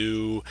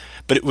zoo,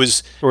 but it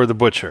was Or the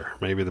butcher,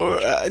 maybe the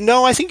butcher.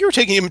 no, I think you were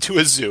taking him to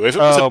a zoo. If it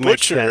was a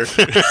makes butcher,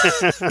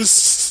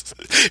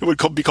 it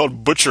would be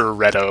called Butcher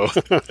Redo.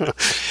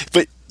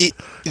 But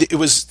it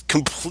was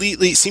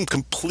seemed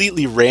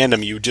completely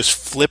random. You just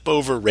flip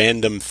over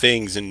random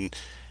things and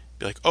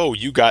be like, oh,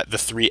 you got the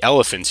 3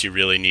 elephants you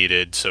really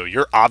needed, so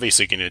you're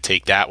obviously going to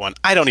take that one.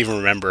 I don't even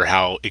remember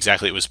how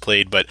exactly it was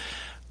played, but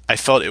I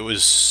felt it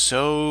was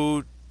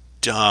so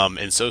dumb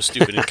and so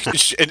stupid. And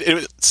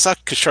it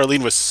sucked because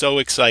Charlene was so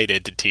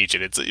excited to teach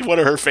it. It's one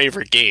of her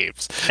favorite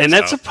games. And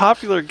that's a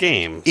popular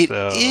game. It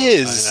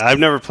is. I've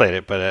never played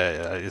it, but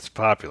it's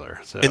popular.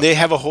 So. And they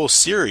have a whole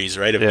series,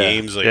 right, of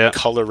games like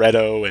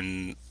Coloretto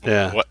and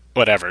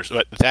whatever.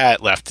 But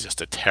that left just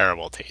a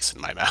terrible taste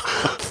in my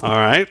mouth. All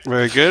right,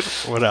 very good.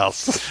 What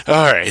else?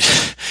 All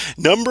right.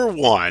 Number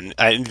 1,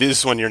 and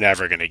this one you're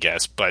never going to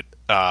guess, but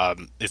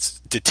it's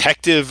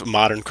Detective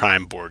Modern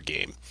Crime board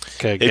game.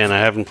 Okay, again, I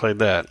haven't played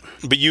that.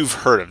 But you've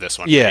heard of this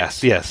one,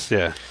 Yes, right?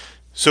 yeah.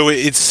 So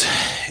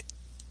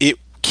it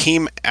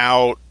came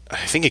out,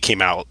 I think it came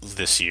out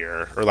this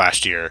year or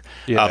last year.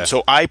 Yeah.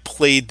 So I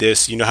played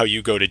this. You know how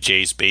you go to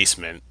Jay's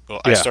basement? Well,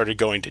 I started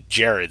going to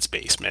Jared's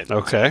basement.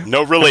 Okay.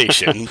 No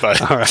relation,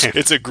 but All right.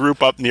 It's a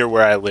group up near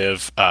where I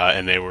live,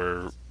 and they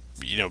were,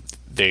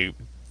 they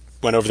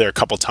went over there a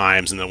couple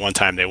times, and the one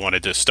time they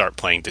wanted to start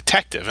playing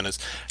detective, and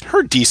I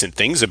heard decent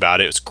things about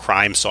it. It was a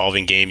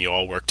crime-solving game. You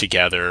all work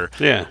together.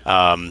 Yeah.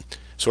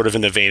 Sort of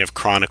in the vein of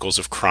Chronicles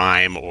of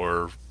Crime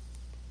or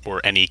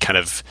any kind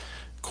of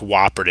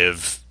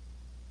cooperative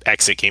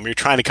exit game. You're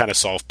trying to kind of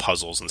solve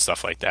puzzles and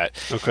stuff like that.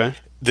 Okay.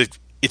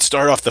 It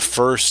started off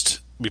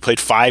we played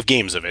 5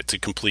 games of it to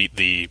complete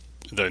the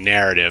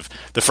narrative.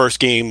 The first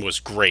game was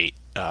great.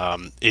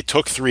 It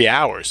took 3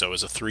 hours. So it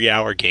was a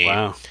 3-hour game.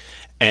 Wow.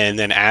 And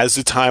then as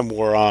the time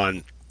wore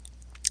on,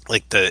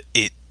 like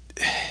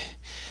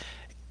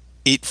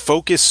it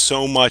focused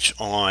so much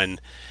on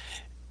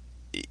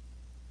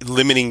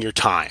limiting your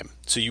time.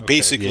 So you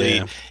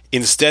basically,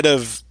 instead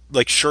of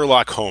like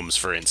Sherlock Holmes,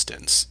 for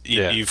instance,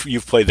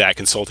 you've played that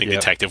consulting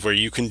detective where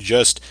you can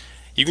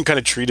kind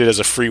of treat it as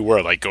a free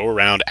world, like go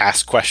around,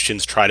 ask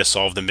questions, try to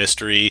solve the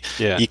mystery.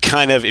 Yeah. You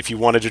kind of, if you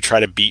wanted to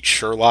try to beat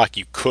Sherlock,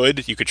 you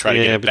could try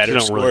to get a better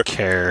score. You don't really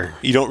care.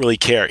 You don't really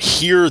care.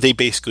 Here, they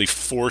basically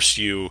force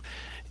you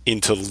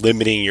into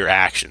limiting your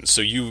actions.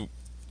 So you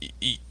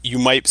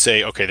might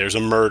say, okay, there's a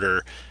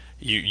murder.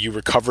 You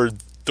recovered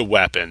the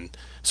weapon.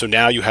 So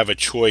now you have a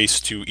choice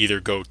to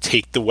either go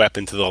take the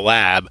weapon to the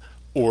lab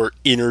or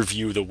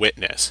interview the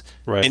witness.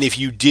 Right. And if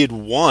you did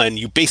one,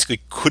 you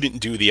basically couldn't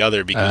do the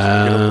other because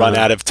you're going to run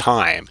out of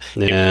time.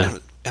 Yeah.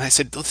 And I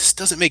said, well, this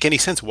doesn't make any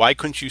sense. Why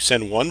couldn't you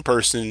send one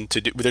person to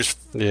do... There's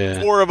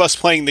 4 of us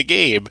playing the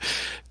game.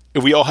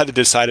 We all had to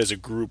decide as a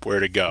group where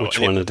to go. Which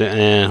one to do?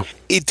 Yeah.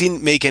 It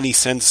didn't make any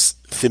sense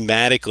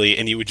thematically,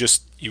 and you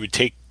would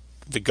take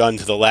the gun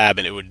to the lab,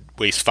 and it would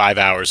waste 5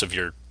 hours of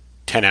your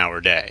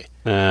 10-hour day.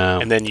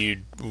 And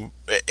then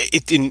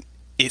it didn't.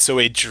 So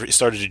it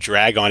started to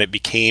drag on. It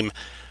became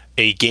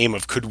a game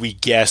of could we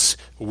guess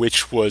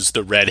which was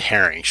the red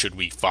herring? Should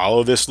we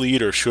follow this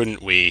lead or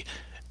shouldn't we?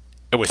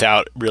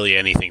 Without really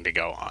anything to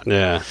go on.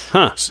 Yeah.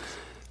 Huh.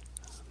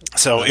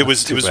 So it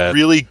was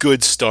really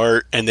good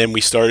start, and then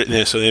we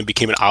started. So then it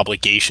became an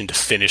obligation to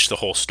finish the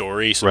whole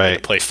story. So we had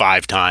to play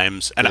 5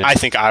 times, and I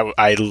think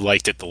I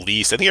liked it the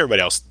least. I think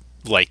everybody else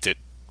liked it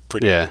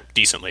pretty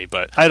decently,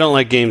 but I don't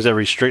like games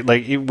every straight.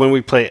 Like when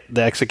we play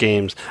the exit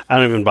games, I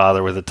don't even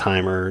bother with a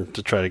timer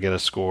to try to get a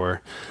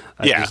score.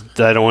 I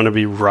don't want to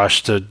be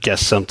rushed to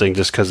guess something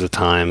just because of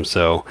time.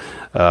 So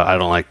I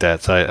don't like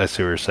that. So I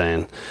see what you're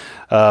saying.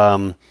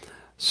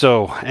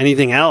 So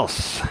anything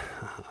else?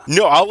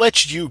 No, I'll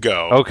let you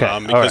go. Okay.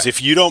 Because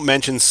if you don't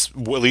mention at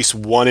least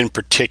one in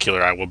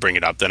particular, I will bring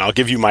it up. Then I'll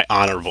give you my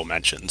honorable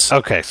mentions.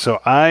 Okay. So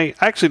I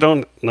actually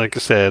don't, like I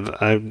said,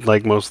 I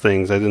like most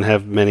things. I didn't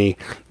have many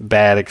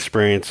bad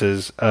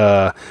experiences.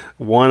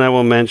 One I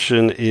will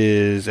mention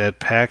is at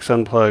PAX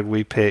Unplugged,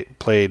 we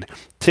played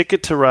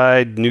Ticket to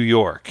Ride New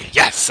York.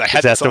 Yes, I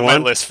had that on my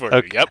list for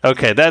you. Yep.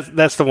 Okay,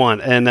 that's the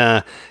one. And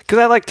because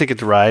I like Ticket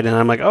to Ride, and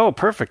I'm like, oh,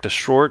 perfect, a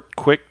short,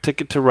 quick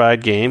Ticket to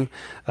Ride game.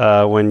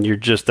 When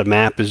the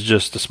map is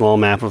just a small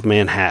map of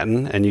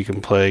Manhattan, and you can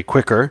play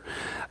quicker.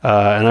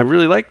 And I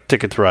really like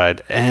Ticket to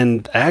Ride.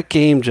 And that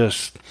game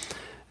just,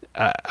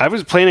 I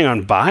was planning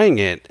on buying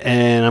it,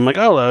 and I'm like,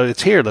 oh,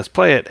 it's here, let's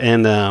play it.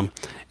 And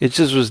it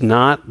just was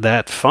not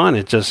that fun.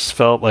 It just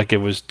felt like it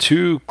was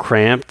too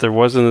cramped. There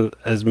wasn't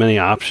as many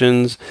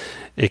options.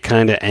 It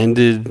kind of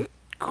ended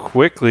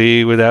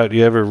quickly without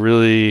you ever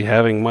really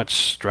having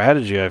much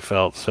strategy, I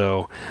felt.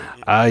 So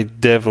I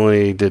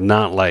definitely did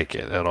not like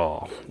it at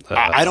all.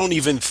 I don't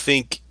even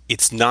think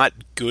it's not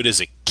good as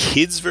a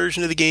kid's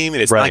version of the game,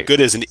 and it's not good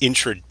as an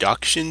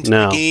introduction to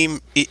the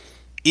game.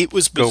 It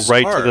was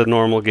bizarre. Go right to the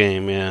normal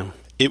game, yeah.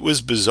 It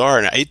was bizarre,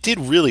 and it did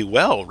really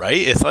well,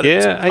 right? I thought it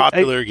was a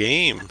popular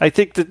game. I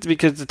think that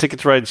because the Ticket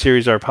to Ride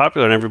series are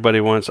popular and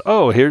everybody wants,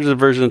 here's a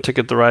version of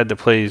Ticket to Ride that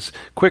plays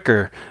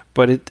quicker,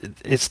 but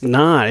it's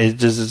not. It's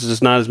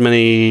just not as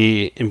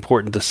many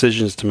important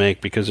decisions to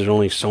make because there's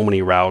only so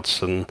many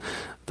routes and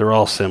they're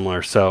all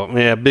similar. So,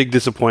 yeah, big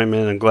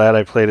disappointment. I'm glad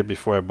I played it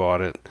before I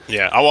bought it.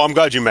 Yeah, well, I'm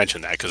glad you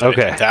mentioned that because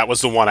that was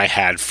the one I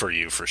had for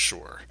you for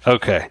sure.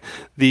 Okay.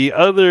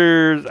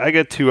 I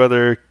got 2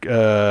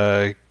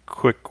 other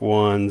quick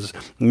ones.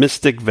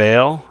 Mystic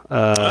Vale.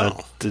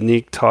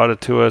 Danique taught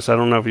it to us. I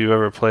don't know if you've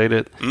ever played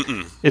it.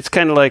 Mm-mm. It's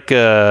kind of like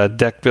a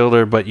deck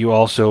builder, but you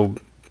also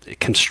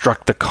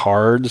construct the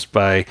cards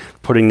by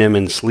putting them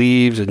in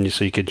sleeves, and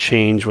so you could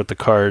change what the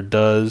card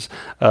does.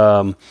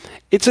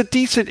 It's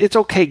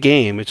okay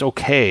game. It's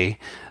okay.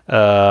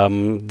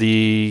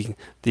 The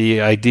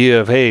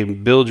idea of, hey,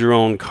 build your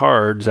own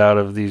cards out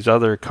of these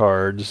other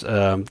cards,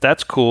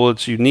 that's cool.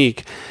 It's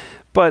unique.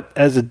 But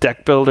as a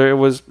deck builder, it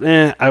was,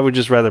 I would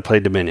just rather play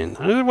Dominion.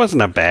 It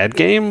wasn't a bad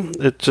game.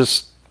 It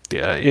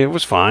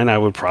was fine. I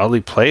would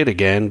probably play it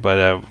again, but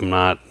I'm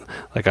not,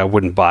 I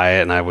wouldn't buy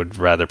it, and I would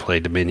rather play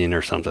Dominion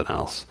or something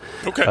else.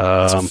 Okay.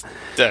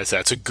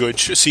 That's a good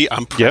choice. See,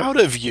 I'm proud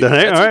of you.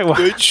 That's a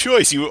good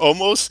choice. You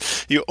almost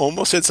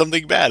said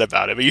something bad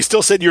about it, but you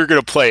still said you were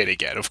going to play it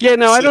again. Yeah,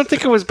 no, I don't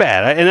think it was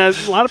bad. A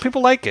lot of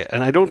people like it,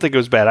 and I don't think it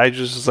was bad. I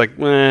just was like,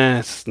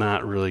 it's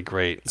not really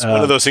great. It's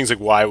one of those things like,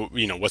 why,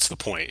 what's the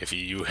point if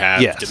you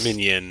have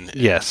Dominion?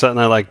 Yeah, something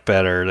I like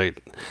better.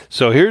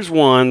 So here's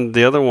one.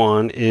 The other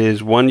one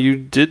is one you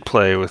did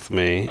play with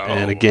me,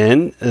 and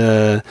again,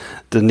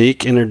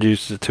 Danique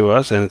introduced it to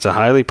us, and it's a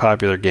highly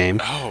popular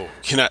game. Oh,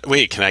 can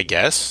I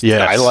guess?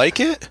 Yes. Did I like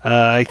it?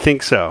 I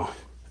think so.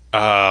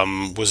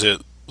 Was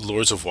it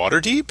Lords of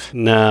Waterdeep?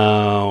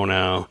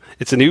 No.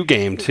 It's a new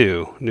game,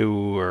 too.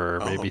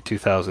 Newer, maybe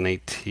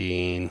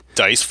 2018.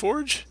 Dice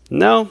Forge?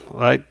 No,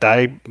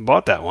 I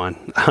bought that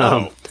one.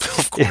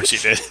 Of course you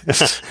did.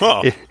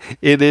 Oh.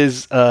 It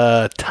is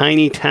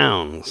Tiny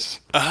Towns.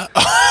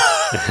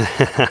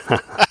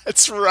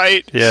 That's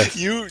right. Yes.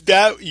 You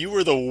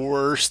were the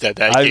worst at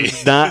that game.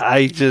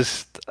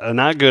 I'm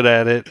not good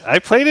at it. I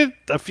played it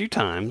a few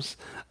times.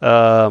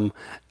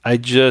 I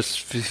just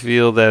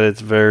feel that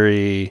it's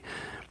very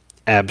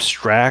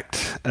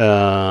abstract.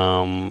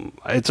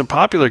 It's a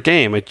popular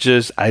game. I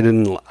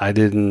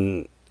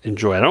didn't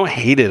enjoy it. I don't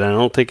hate it. I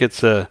don't think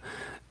it's a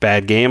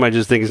bad game. I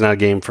just think it's not a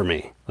game for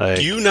me.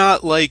 Do you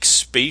not like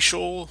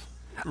spatial?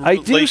 I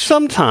do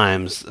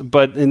sometimes,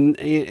 but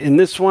in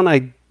this one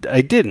I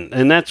didn't,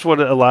 and that's what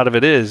a lot of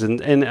it is.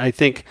 And I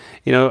think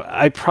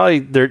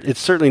it's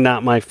certainly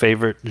not my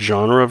favorite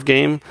genre of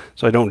game,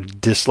 so I don't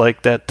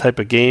dislike that type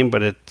of game.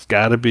 But it's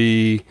got to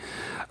be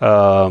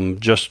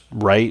just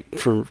right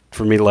for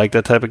me to like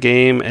that type of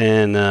game.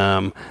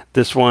 And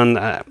this one,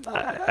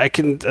 I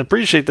can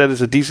appreciate that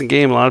it's a decent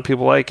game. A lot of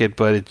people like it,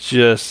 but it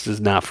just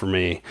is not for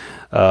me.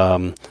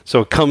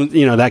 So it comes,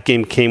 that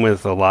game came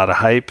with a lot of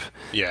hype.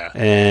 Yeah.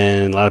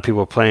 And a lot of people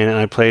were playing it, and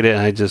I played it, and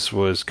I just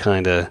was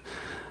kind of,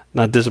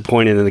 not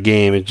disappointed in the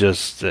game. It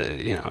just,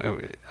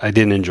 I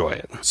didn't enjoy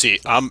it. See,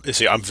 I'm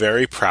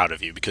very proud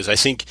of you because I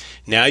think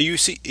now you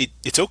see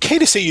it's okay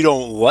to say you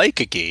don't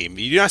like a game.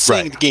 You're not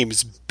saying the game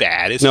is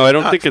bad. No, I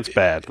don't think it's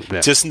bad.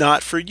 Yeah. Just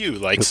not for you.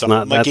 Like it's some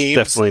of my games,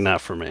 definitely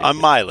not for me. On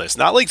my list,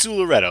 not like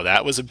Zularetto.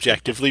 That was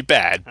objectively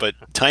bad. But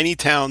Tiny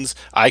Towns,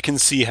 I can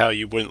see how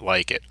you wouldn't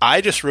like it.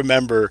 I just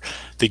remember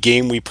the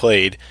game we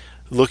played,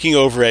 looking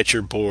over at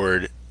your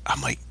board. I'm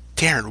like,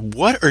 Darren,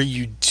 what are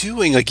you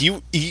doing? Like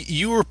you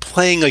were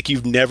playing like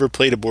you've never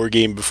played a board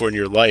game before in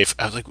your life.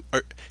 I was like,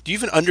 do you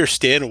even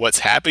understand what's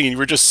happening? And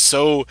you're just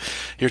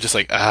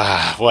like,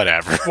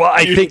 whatever. Well,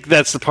 I think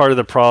that's the part of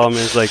the problem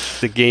is like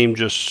the game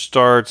just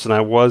starts and I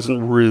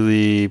wasn't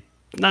really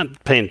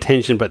not paying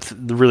attention, but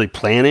really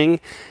planning.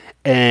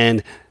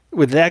 And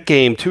with that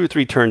game, 2 or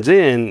 3 turns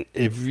in,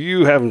 if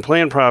you haven't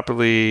planned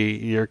properly,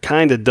 you're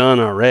kind of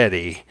done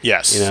already.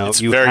 Yes, it's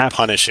very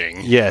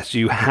punishing. Yes,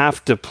 you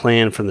have to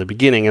plan from the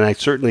beginning, and I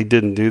certainly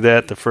didn't do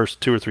that the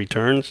first 2 or 3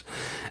 turns.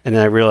 And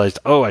then I realized,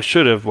 I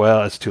should have.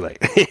 Well, it's too late.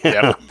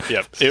 Yep.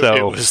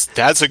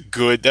 That's a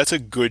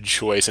good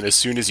choice. And as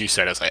soon as you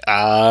said it, I was like,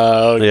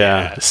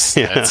 yes,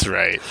 that's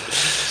right.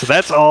 So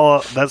that's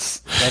all.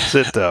 That's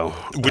it, though.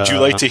 Would you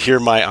like to hear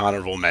my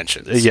honorable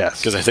mentions?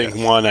 Yes. Because I think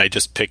one I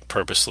just picked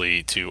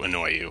purposely to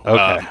annoy you.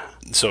 Okay.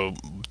 So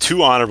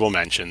 2 honorable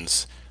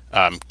mentions.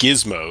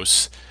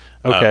 Gizmos.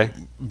 Okay.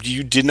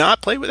 You did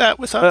not play with that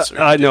with us?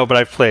 I know, but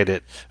I've played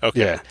it.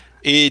 Okay.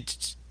 Yeah.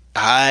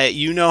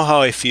 You know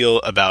how I feel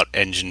about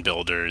engine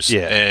builders,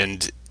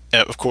 and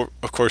of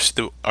course,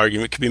 the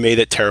argument could be made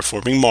that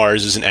Terraforming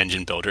Mars is an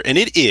engine builder, and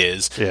it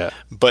is. Yeah.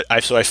 But I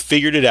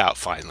figured it out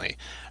finally.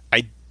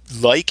 I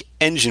like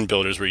engine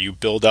builders where you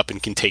build up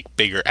and can take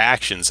bigger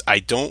actions. I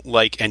don't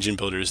like engine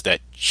builders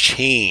that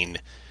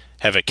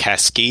have a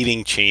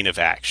cascading chain of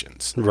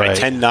actions. Right. I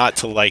tend not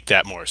to like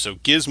that more. So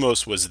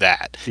Gizmos was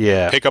that.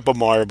 Yeah. Pick up a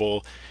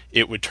marble.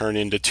 It would turn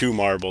into 2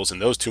 marbles,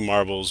 and those 2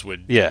 marbles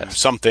would do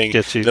something.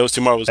 Those 2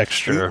 marbles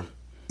extra.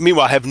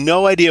 Meanwhile, I have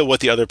no idea what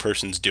the other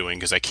person's doing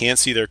because I can't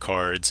see their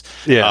cards.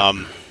 Yeah.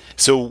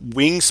 So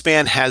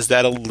Wingspan has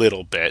that a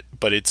little bit,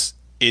 but it's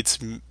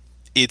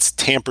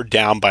tampered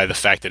down by the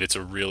fact that it's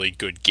a really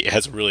good. It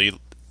has really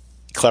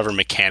clever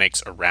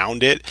mechanics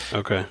around it.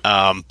 Okay.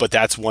 But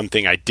that's one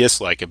thing I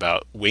dislike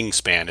about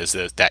Wingspan is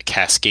that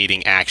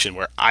cascading action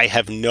where I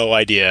have no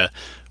idea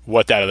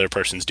what that other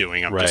person's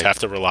doing. I just have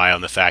to rely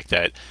on the fact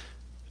that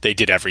they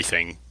did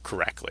everything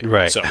correctly.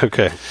 Right. So,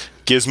 okay.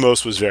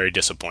 Gizmos was very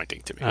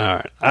disappointing to me. All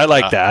right. I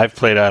like that. I've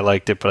played it. I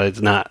liked it, but it's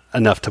not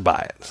enough to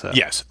buy it. So.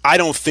 Yes. I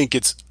don't think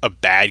it's a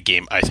bad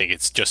game. I think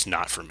it's just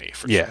not for me.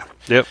 Yeah.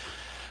 Yep.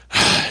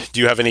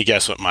 Do you have any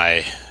guess what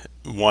my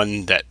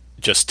one that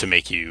just to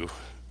make you...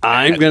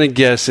 I'm going to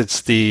guess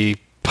it's the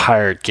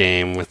pirate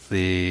game with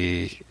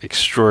the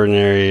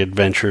Extraordinary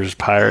Adventures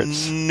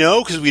Pirates.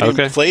 No, because we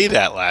didn't play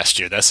that last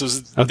year. That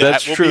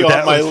will true. be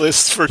that on my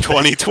list for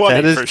 2020.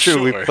 That is for true.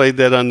 Sure. We played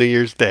that on New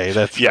Year's Day.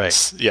 That's right.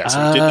 Yes, we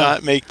did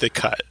not make the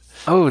cut.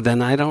 Oh,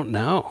 then I don't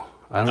know.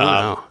 I don't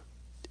know.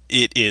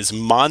 It is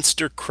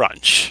Monster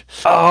Crunch.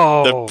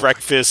 Oh. The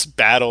breakfast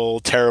battle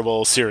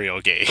terrible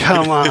cereal game.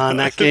 Come on,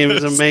 that game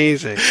is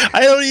amazing.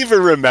 I don't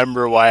even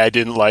remember why I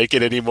didn't like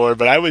it anymore,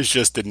 but I was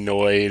just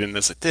annoyed and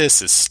was like,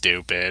 this is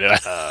stupid.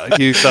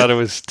 You thought it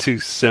was too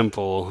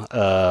simple.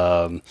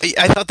 I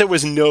thought there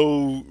was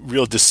no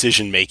real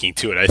decision making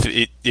to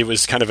it. It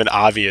was kind of an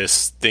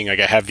obvious thing. Like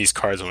I have these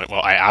cards, I'm like,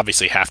 well, I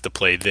obviously have to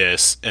play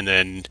this, and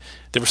then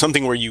there was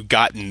something where you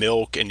got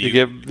milk and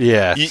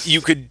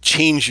you could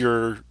change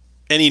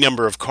any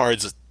number of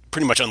cards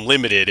pretty much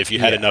unlimited if you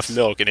had enough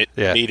milk, and it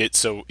made it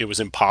so it was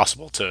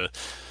impossible to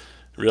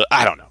really...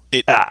 I don't know.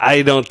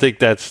 I don't think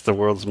that's the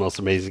world's most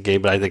amazing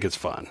game, but I think it's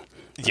fun.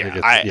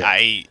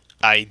 I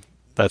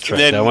that's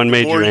right. That one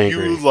made you angry. The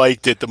more you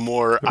liked it, the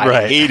more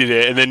I hated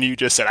it, and then you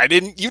just said,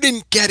 you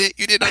didn't get it,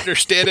 you didn't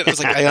understand it. I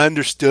was like, I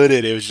understood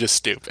it, it was just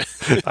stupid.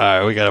 All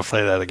right, we got to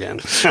play that again.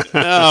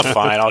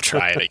 Fine, I'll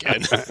try it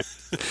again.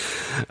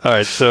 All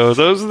right, so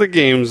those are the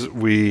games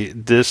we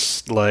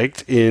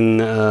disliked in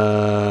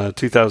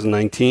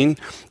 2019,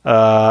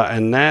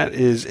 and that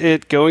is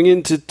it. Going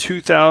into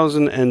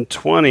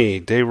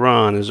 2020,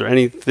 Dayron, is there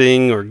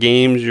anything or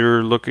games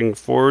you're looking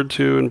forward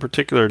to in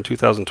particular in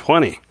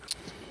 2020?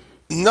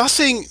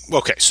 Nothing.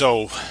 Okay,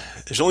 so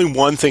there's only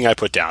one thing I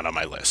put down on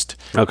my list.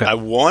 Okay. I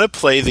want to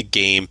play the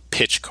game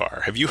Pitch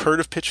Car. Have you heard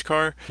of Pitch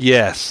Car?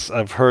 Yes,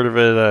 I've heard of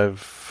it.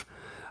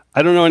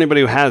 I don't know anybody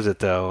who has it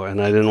though,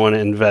 and I didn't want to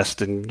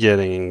invest in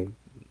getting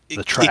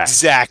the track.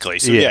 Exactly.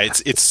 So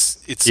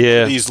it's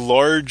these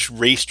large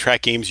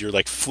racetrack games. You're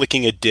like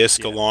flicking a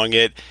disc along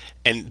it,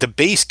 and the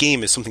base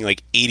game is something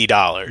like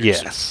 $80.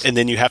 Yes, and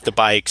then you have to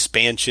buy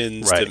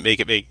expansions to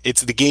make it big.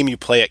 It's the game you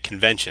play at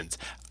conventions.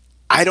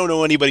 I don't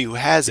know anybody who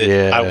has it.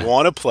 Yeah. I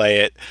want to play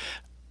it,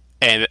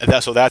 and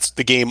that's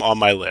the game on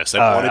my list.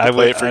 I wanted to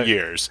play it for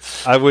years.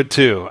 I would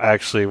too.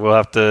 Actually, we'll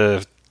have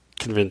to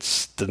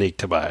convince Danique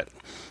to buy it.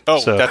 Oh,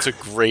 that's a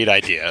great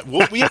idea.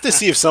 We have to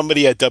see if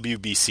somebody at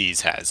WBC's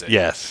has it.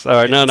 Yes. All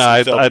right. No,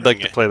 I'd like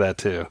to play that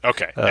too.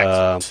 Okay.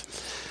 Excellent.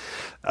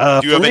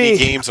 Do you have any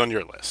games on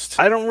your list?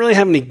 I don't really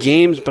have any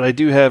games, but I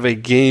do have a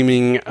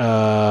gaming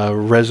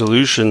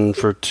resolution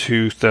for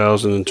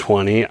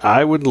 2020.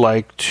 I would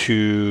like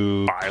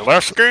to buy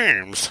less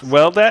games.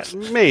 Well, that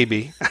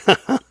maybe.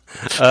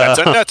 That's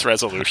a nuts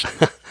resolution.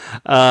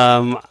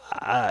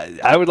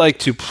 I would like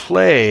to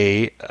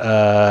play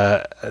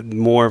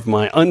more of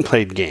my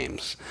unplayed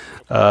games.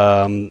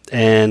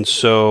 And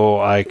so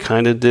I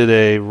kind of did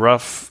a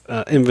rough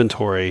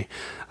inventory.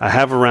 I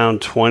have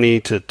around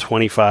 20 to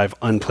 25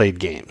 unplayed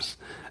games.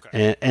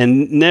 Okay.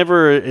 And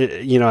never,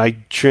 I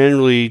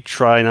generally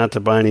try not to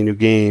buy any new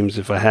games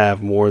if I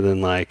have more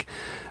than like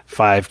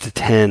 5 to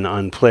 10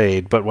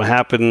 unplayed. But what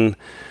happened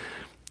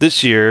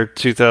this year,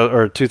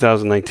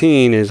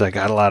 2019, is I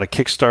got a lot of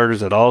Kickstarters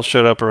that all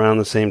showed up around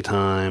the same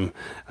time.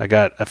 I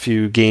got a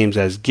few games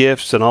as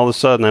gifts, and all of a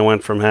sudden I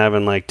went from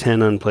having like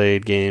 10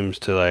 unplayed games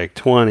to like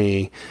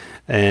 20.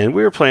 And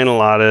we were playing a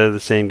lot of the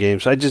same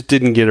games. I just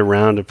didn't get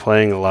around to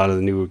playing a lot of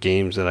the newer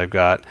games that I've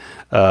got.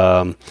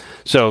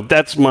 So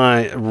that's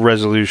my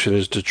resolution,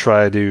 is to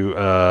try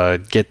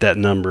to get that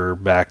number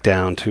back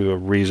down to a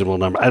reasonable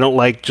number. I don't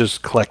like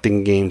just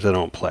collecting games I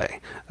don't play.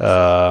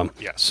 So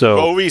you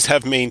always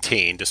have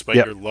maintained, despite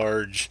your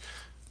large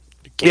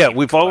game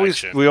we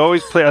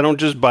always play. I don't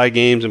just buy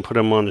games and put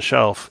them on the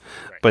shelf.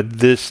 But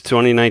this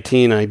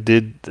 2019,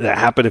 that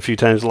happened a few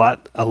times, a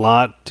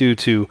lot due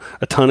to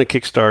a ton of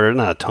Kickstarter,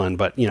 not a ton,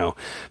 but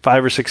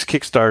 5 or 6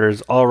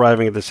 Kickstarters all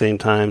arriving at the same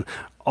time,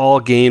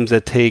 all games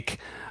that take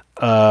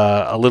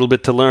a little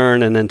bit to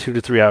learn and then 2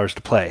 to 3 hours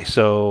to play.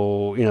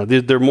 So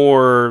they're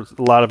more.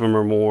 A lot of them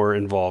are more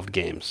involved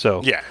games.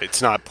 So yeah,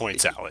 it's not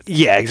point salad.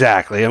 Yeah,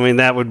 exactly. I mean,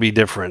 that would be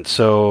different.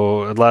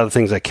 So a lot of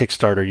things like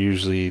Kickstarter are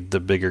usually the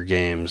bigger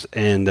games,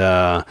 and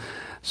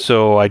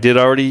so I did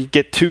already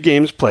get 2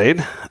 games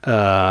played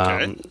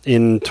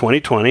in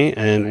 2020,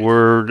 and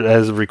we're,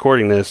 as of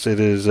recording this, it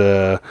is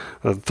the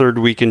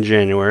 3rd week in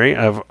January.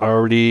 I've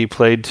already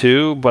played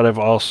 2, but I've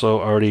also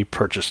already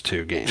purchased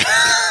 2 games.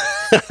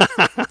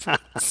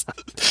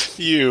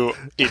 You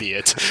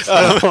idiot.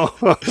 So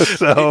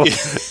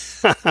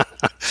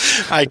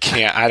I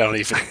can't. I don't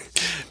even.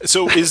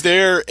 So is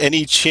there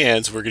any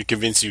chance we're going to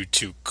convince you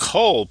to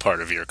cull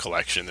part of your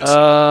collection this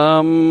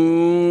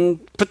year?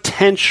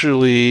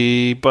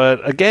 Potentially,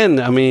 but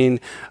again, I mean,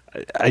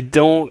 I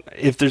don't.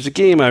 If there's a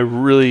game I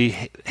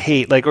really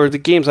hate, or the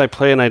games I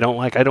play and I don't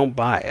like, I don't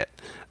buy it.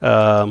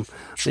 At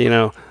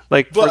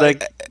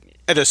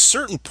a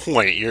certain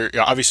point, you're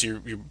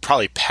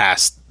probably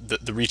past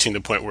the reaching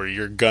the point where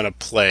you're gonna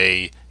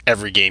play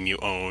every game you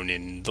own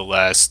in the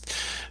last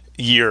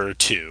year or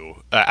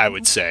two. I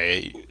would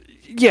say.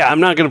 Yeah, I'm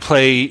not going to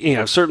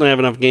play. Certainly have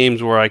enough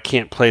games where I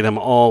can't play them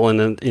all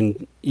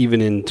in even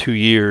in 2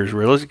 years,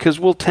 really, because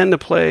we'll tend to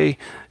play.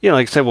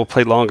 Like I said, we'll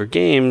play longer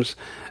games,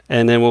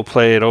 and then we'll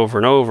play it over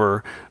and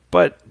over.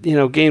 But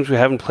games we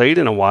haven't played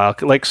in a while,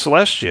 like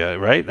Celestia,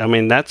 right? I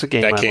mean, that's a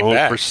game I've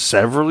owned for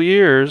several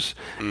years,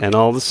 and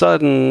all of a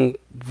sudden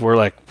we're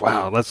like,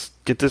 wow, let's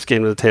get this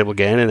game to the table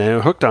again, and then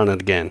we're hooked on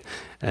it again.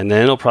 And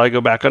then it'll probably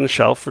go back on the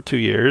shelf for 2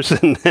 years,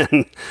 and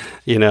then,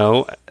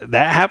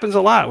 that happens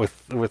a lot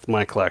with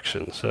my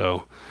collection.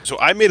 So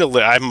I made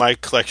my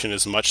collection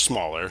is much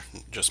smaller,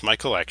 just my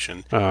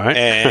collection. All right.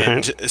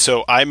 And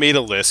so I made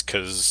a list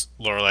because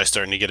Lorelai's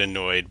starting to get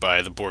annoyed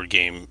by the board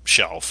game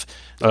shelf.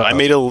 I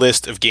made a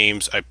list of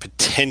games I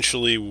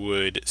potentially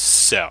would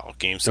sell,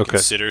 games to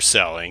consider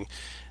selling.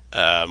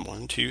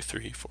 1, 2,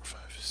 3, 4, 5,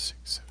 6,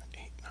 7, 8,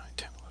 9,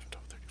 10, 11,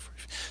 12, 13,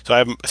 14. So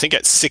I think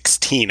at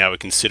 16 I would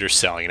consider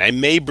selling. And I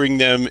may bring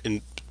them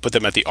and put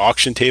them at the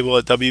auction table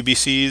at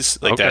WBCs,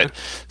 that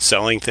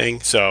selling thing.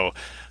 So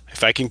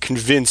if I can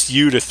convince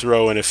you to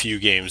throw in a few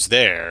games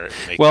there.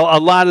 A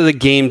lot of the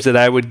games that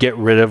I would get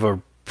rid of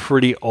are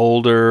pretty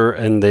older,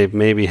 and they've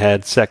maybe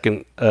had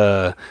second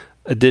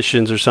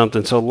editions or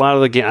something. So a lot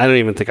of the games, I don't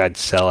even think I'd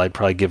sell. I'd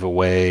probably give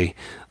away.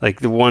 Like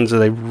the ones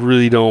that I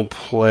really don't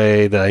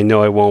play, that I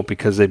know I won't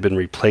because they've been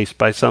replaced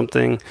by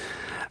something.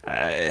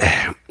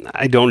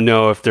 I don't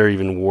know if they're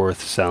even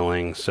worth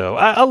selling. So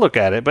I'll look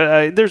at it,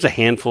 but there's a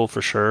handful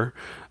for sure.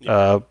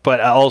 But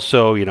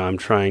also, I'm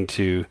trying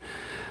to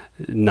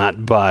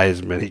not buy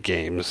as many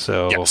games.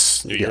 So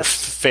you're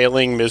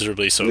failing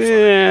miserably so far.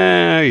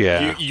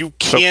 Yeah. You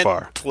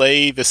can't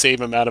play the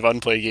same amount of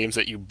unplayed games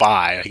that you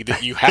buy.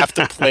 You have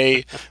to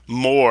play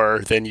more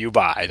than you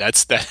buy. That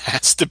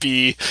has to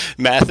be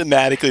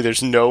mathematically.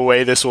 There's no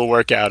way this will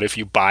work out if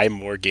you buy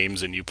more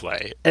games than you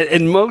play.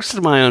 And most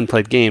of my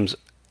unplayed games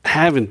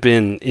haven't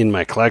been in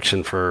my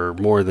collection for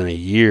more than a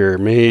year,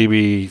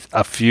 maybe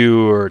a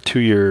few or 2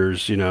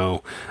 years,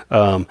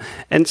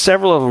 and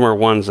several of them are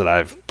ones that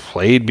I've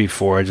played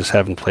before. I just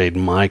haven't played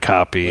my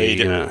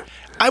copy.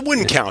 I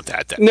wouldn't count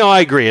that then. No, I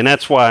agree, and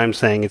that's why I'm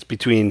saying it's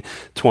between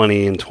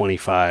 20 and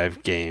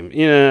 25 game.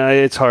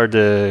 It's hard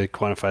to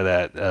quantify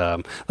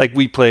that. Like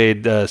we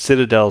played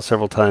Citadel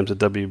several times at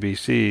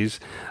WBCs.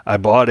 I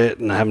bought it,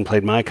 and I haven't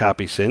played my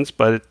copy since,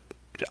 but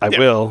I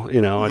will.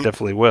 I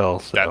definitely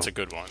will. So. That's a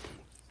good one.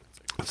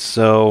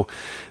 So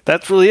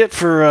that's really it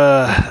for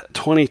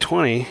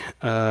 2020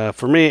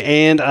 for me,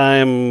 and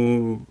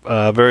I'm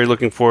very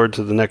looking forward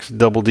to the next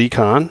Double D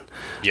Con,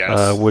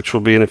 yes. Which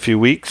will be in a few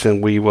weeks,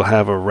 and we will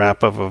have a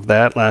wrap-up of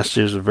that. Last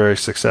year's was very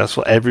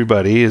successful.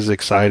 Everybody is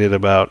excited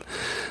about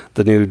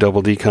the new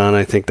Double D Con.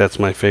 I think that's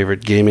my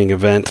favorite gaming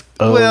event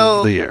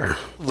of the year.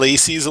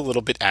 Lacey's a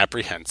little bit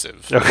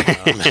apprehensive. Okay.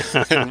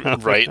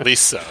 And rightly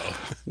so.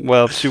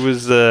 Well, she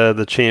was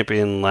the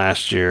champion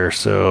last year,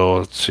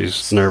 so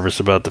she's nervous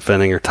about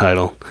defending her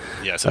title.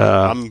 Yes,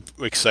 I'm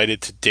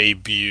excited to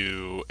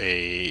debut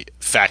a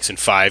Facts and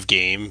 5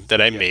 game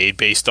that I made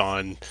based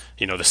on,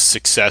 the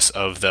success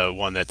of the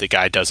one that the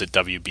guy does at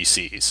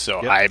WBCs.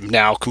 So I'm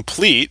now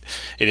complete.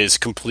 It is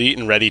complete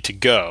and ready to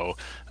go.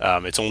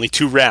 It's only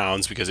 2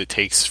 rounds because it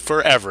takes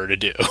forever to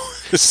do.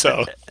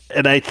 So,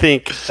 and I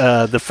think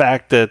the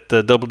fact that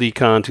the Double D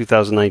Con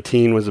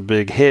 2019 was a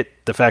big hit,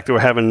 the fact that we're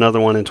having another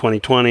one in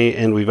 2020,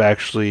 and we've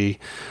actually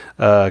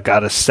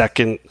got a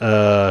second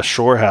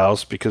shore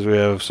house because we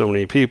have so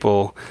many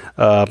people,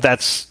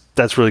 that's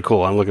really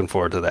cool. I'm looking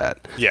forward to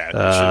that. Yeah, it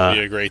should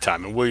be a great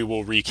time, and we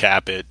will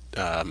recap it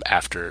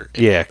after.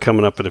 Yeah,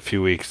 coming up in a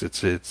few weeks.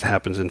 It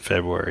happens in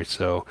February.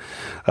 So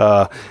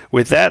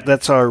with that,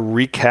 that's our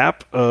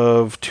recap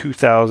of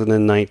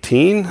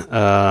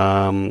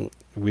 2019.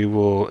 We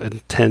will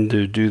intend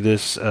to do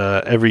this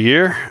every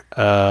year.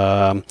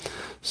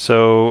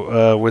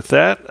 So with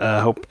that,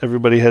 I hope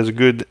everybody has a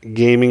good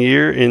gaming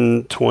year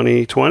in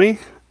 2020,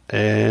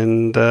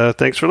 and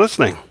thanks for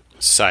listening.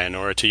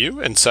 Sayonara to you,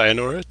 and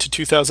sayonara to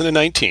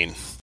 2019.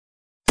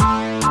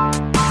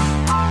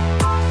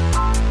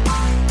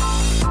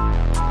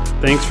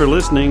 Thanks for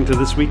listening to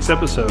this week's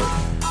episode.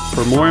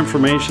 For more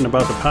information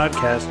about the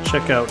podcast,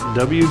 check out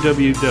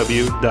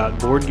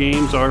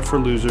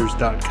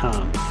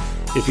www.boardgamesareforlosers.com.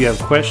 If you have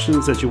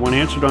questions that you want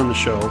answered on the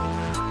show,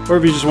 or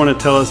if you just want to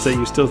tell us that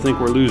you still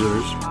think we're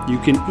losers, you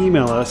can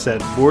email us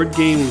at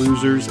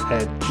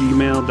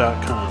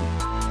boardgamelosers@gmail.com.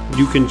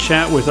 You can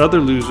chat with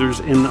other losers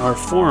in our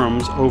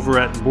forums over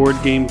at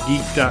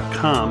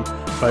BoardGameGeek.com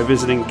by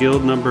visiting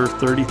guild number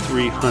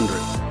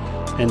 3300.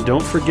 And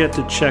don't forget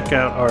to check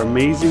out our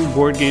amazing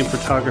board game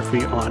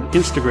photography on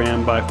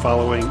Instagram by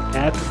following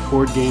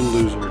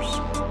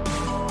 @BoardGameLosers.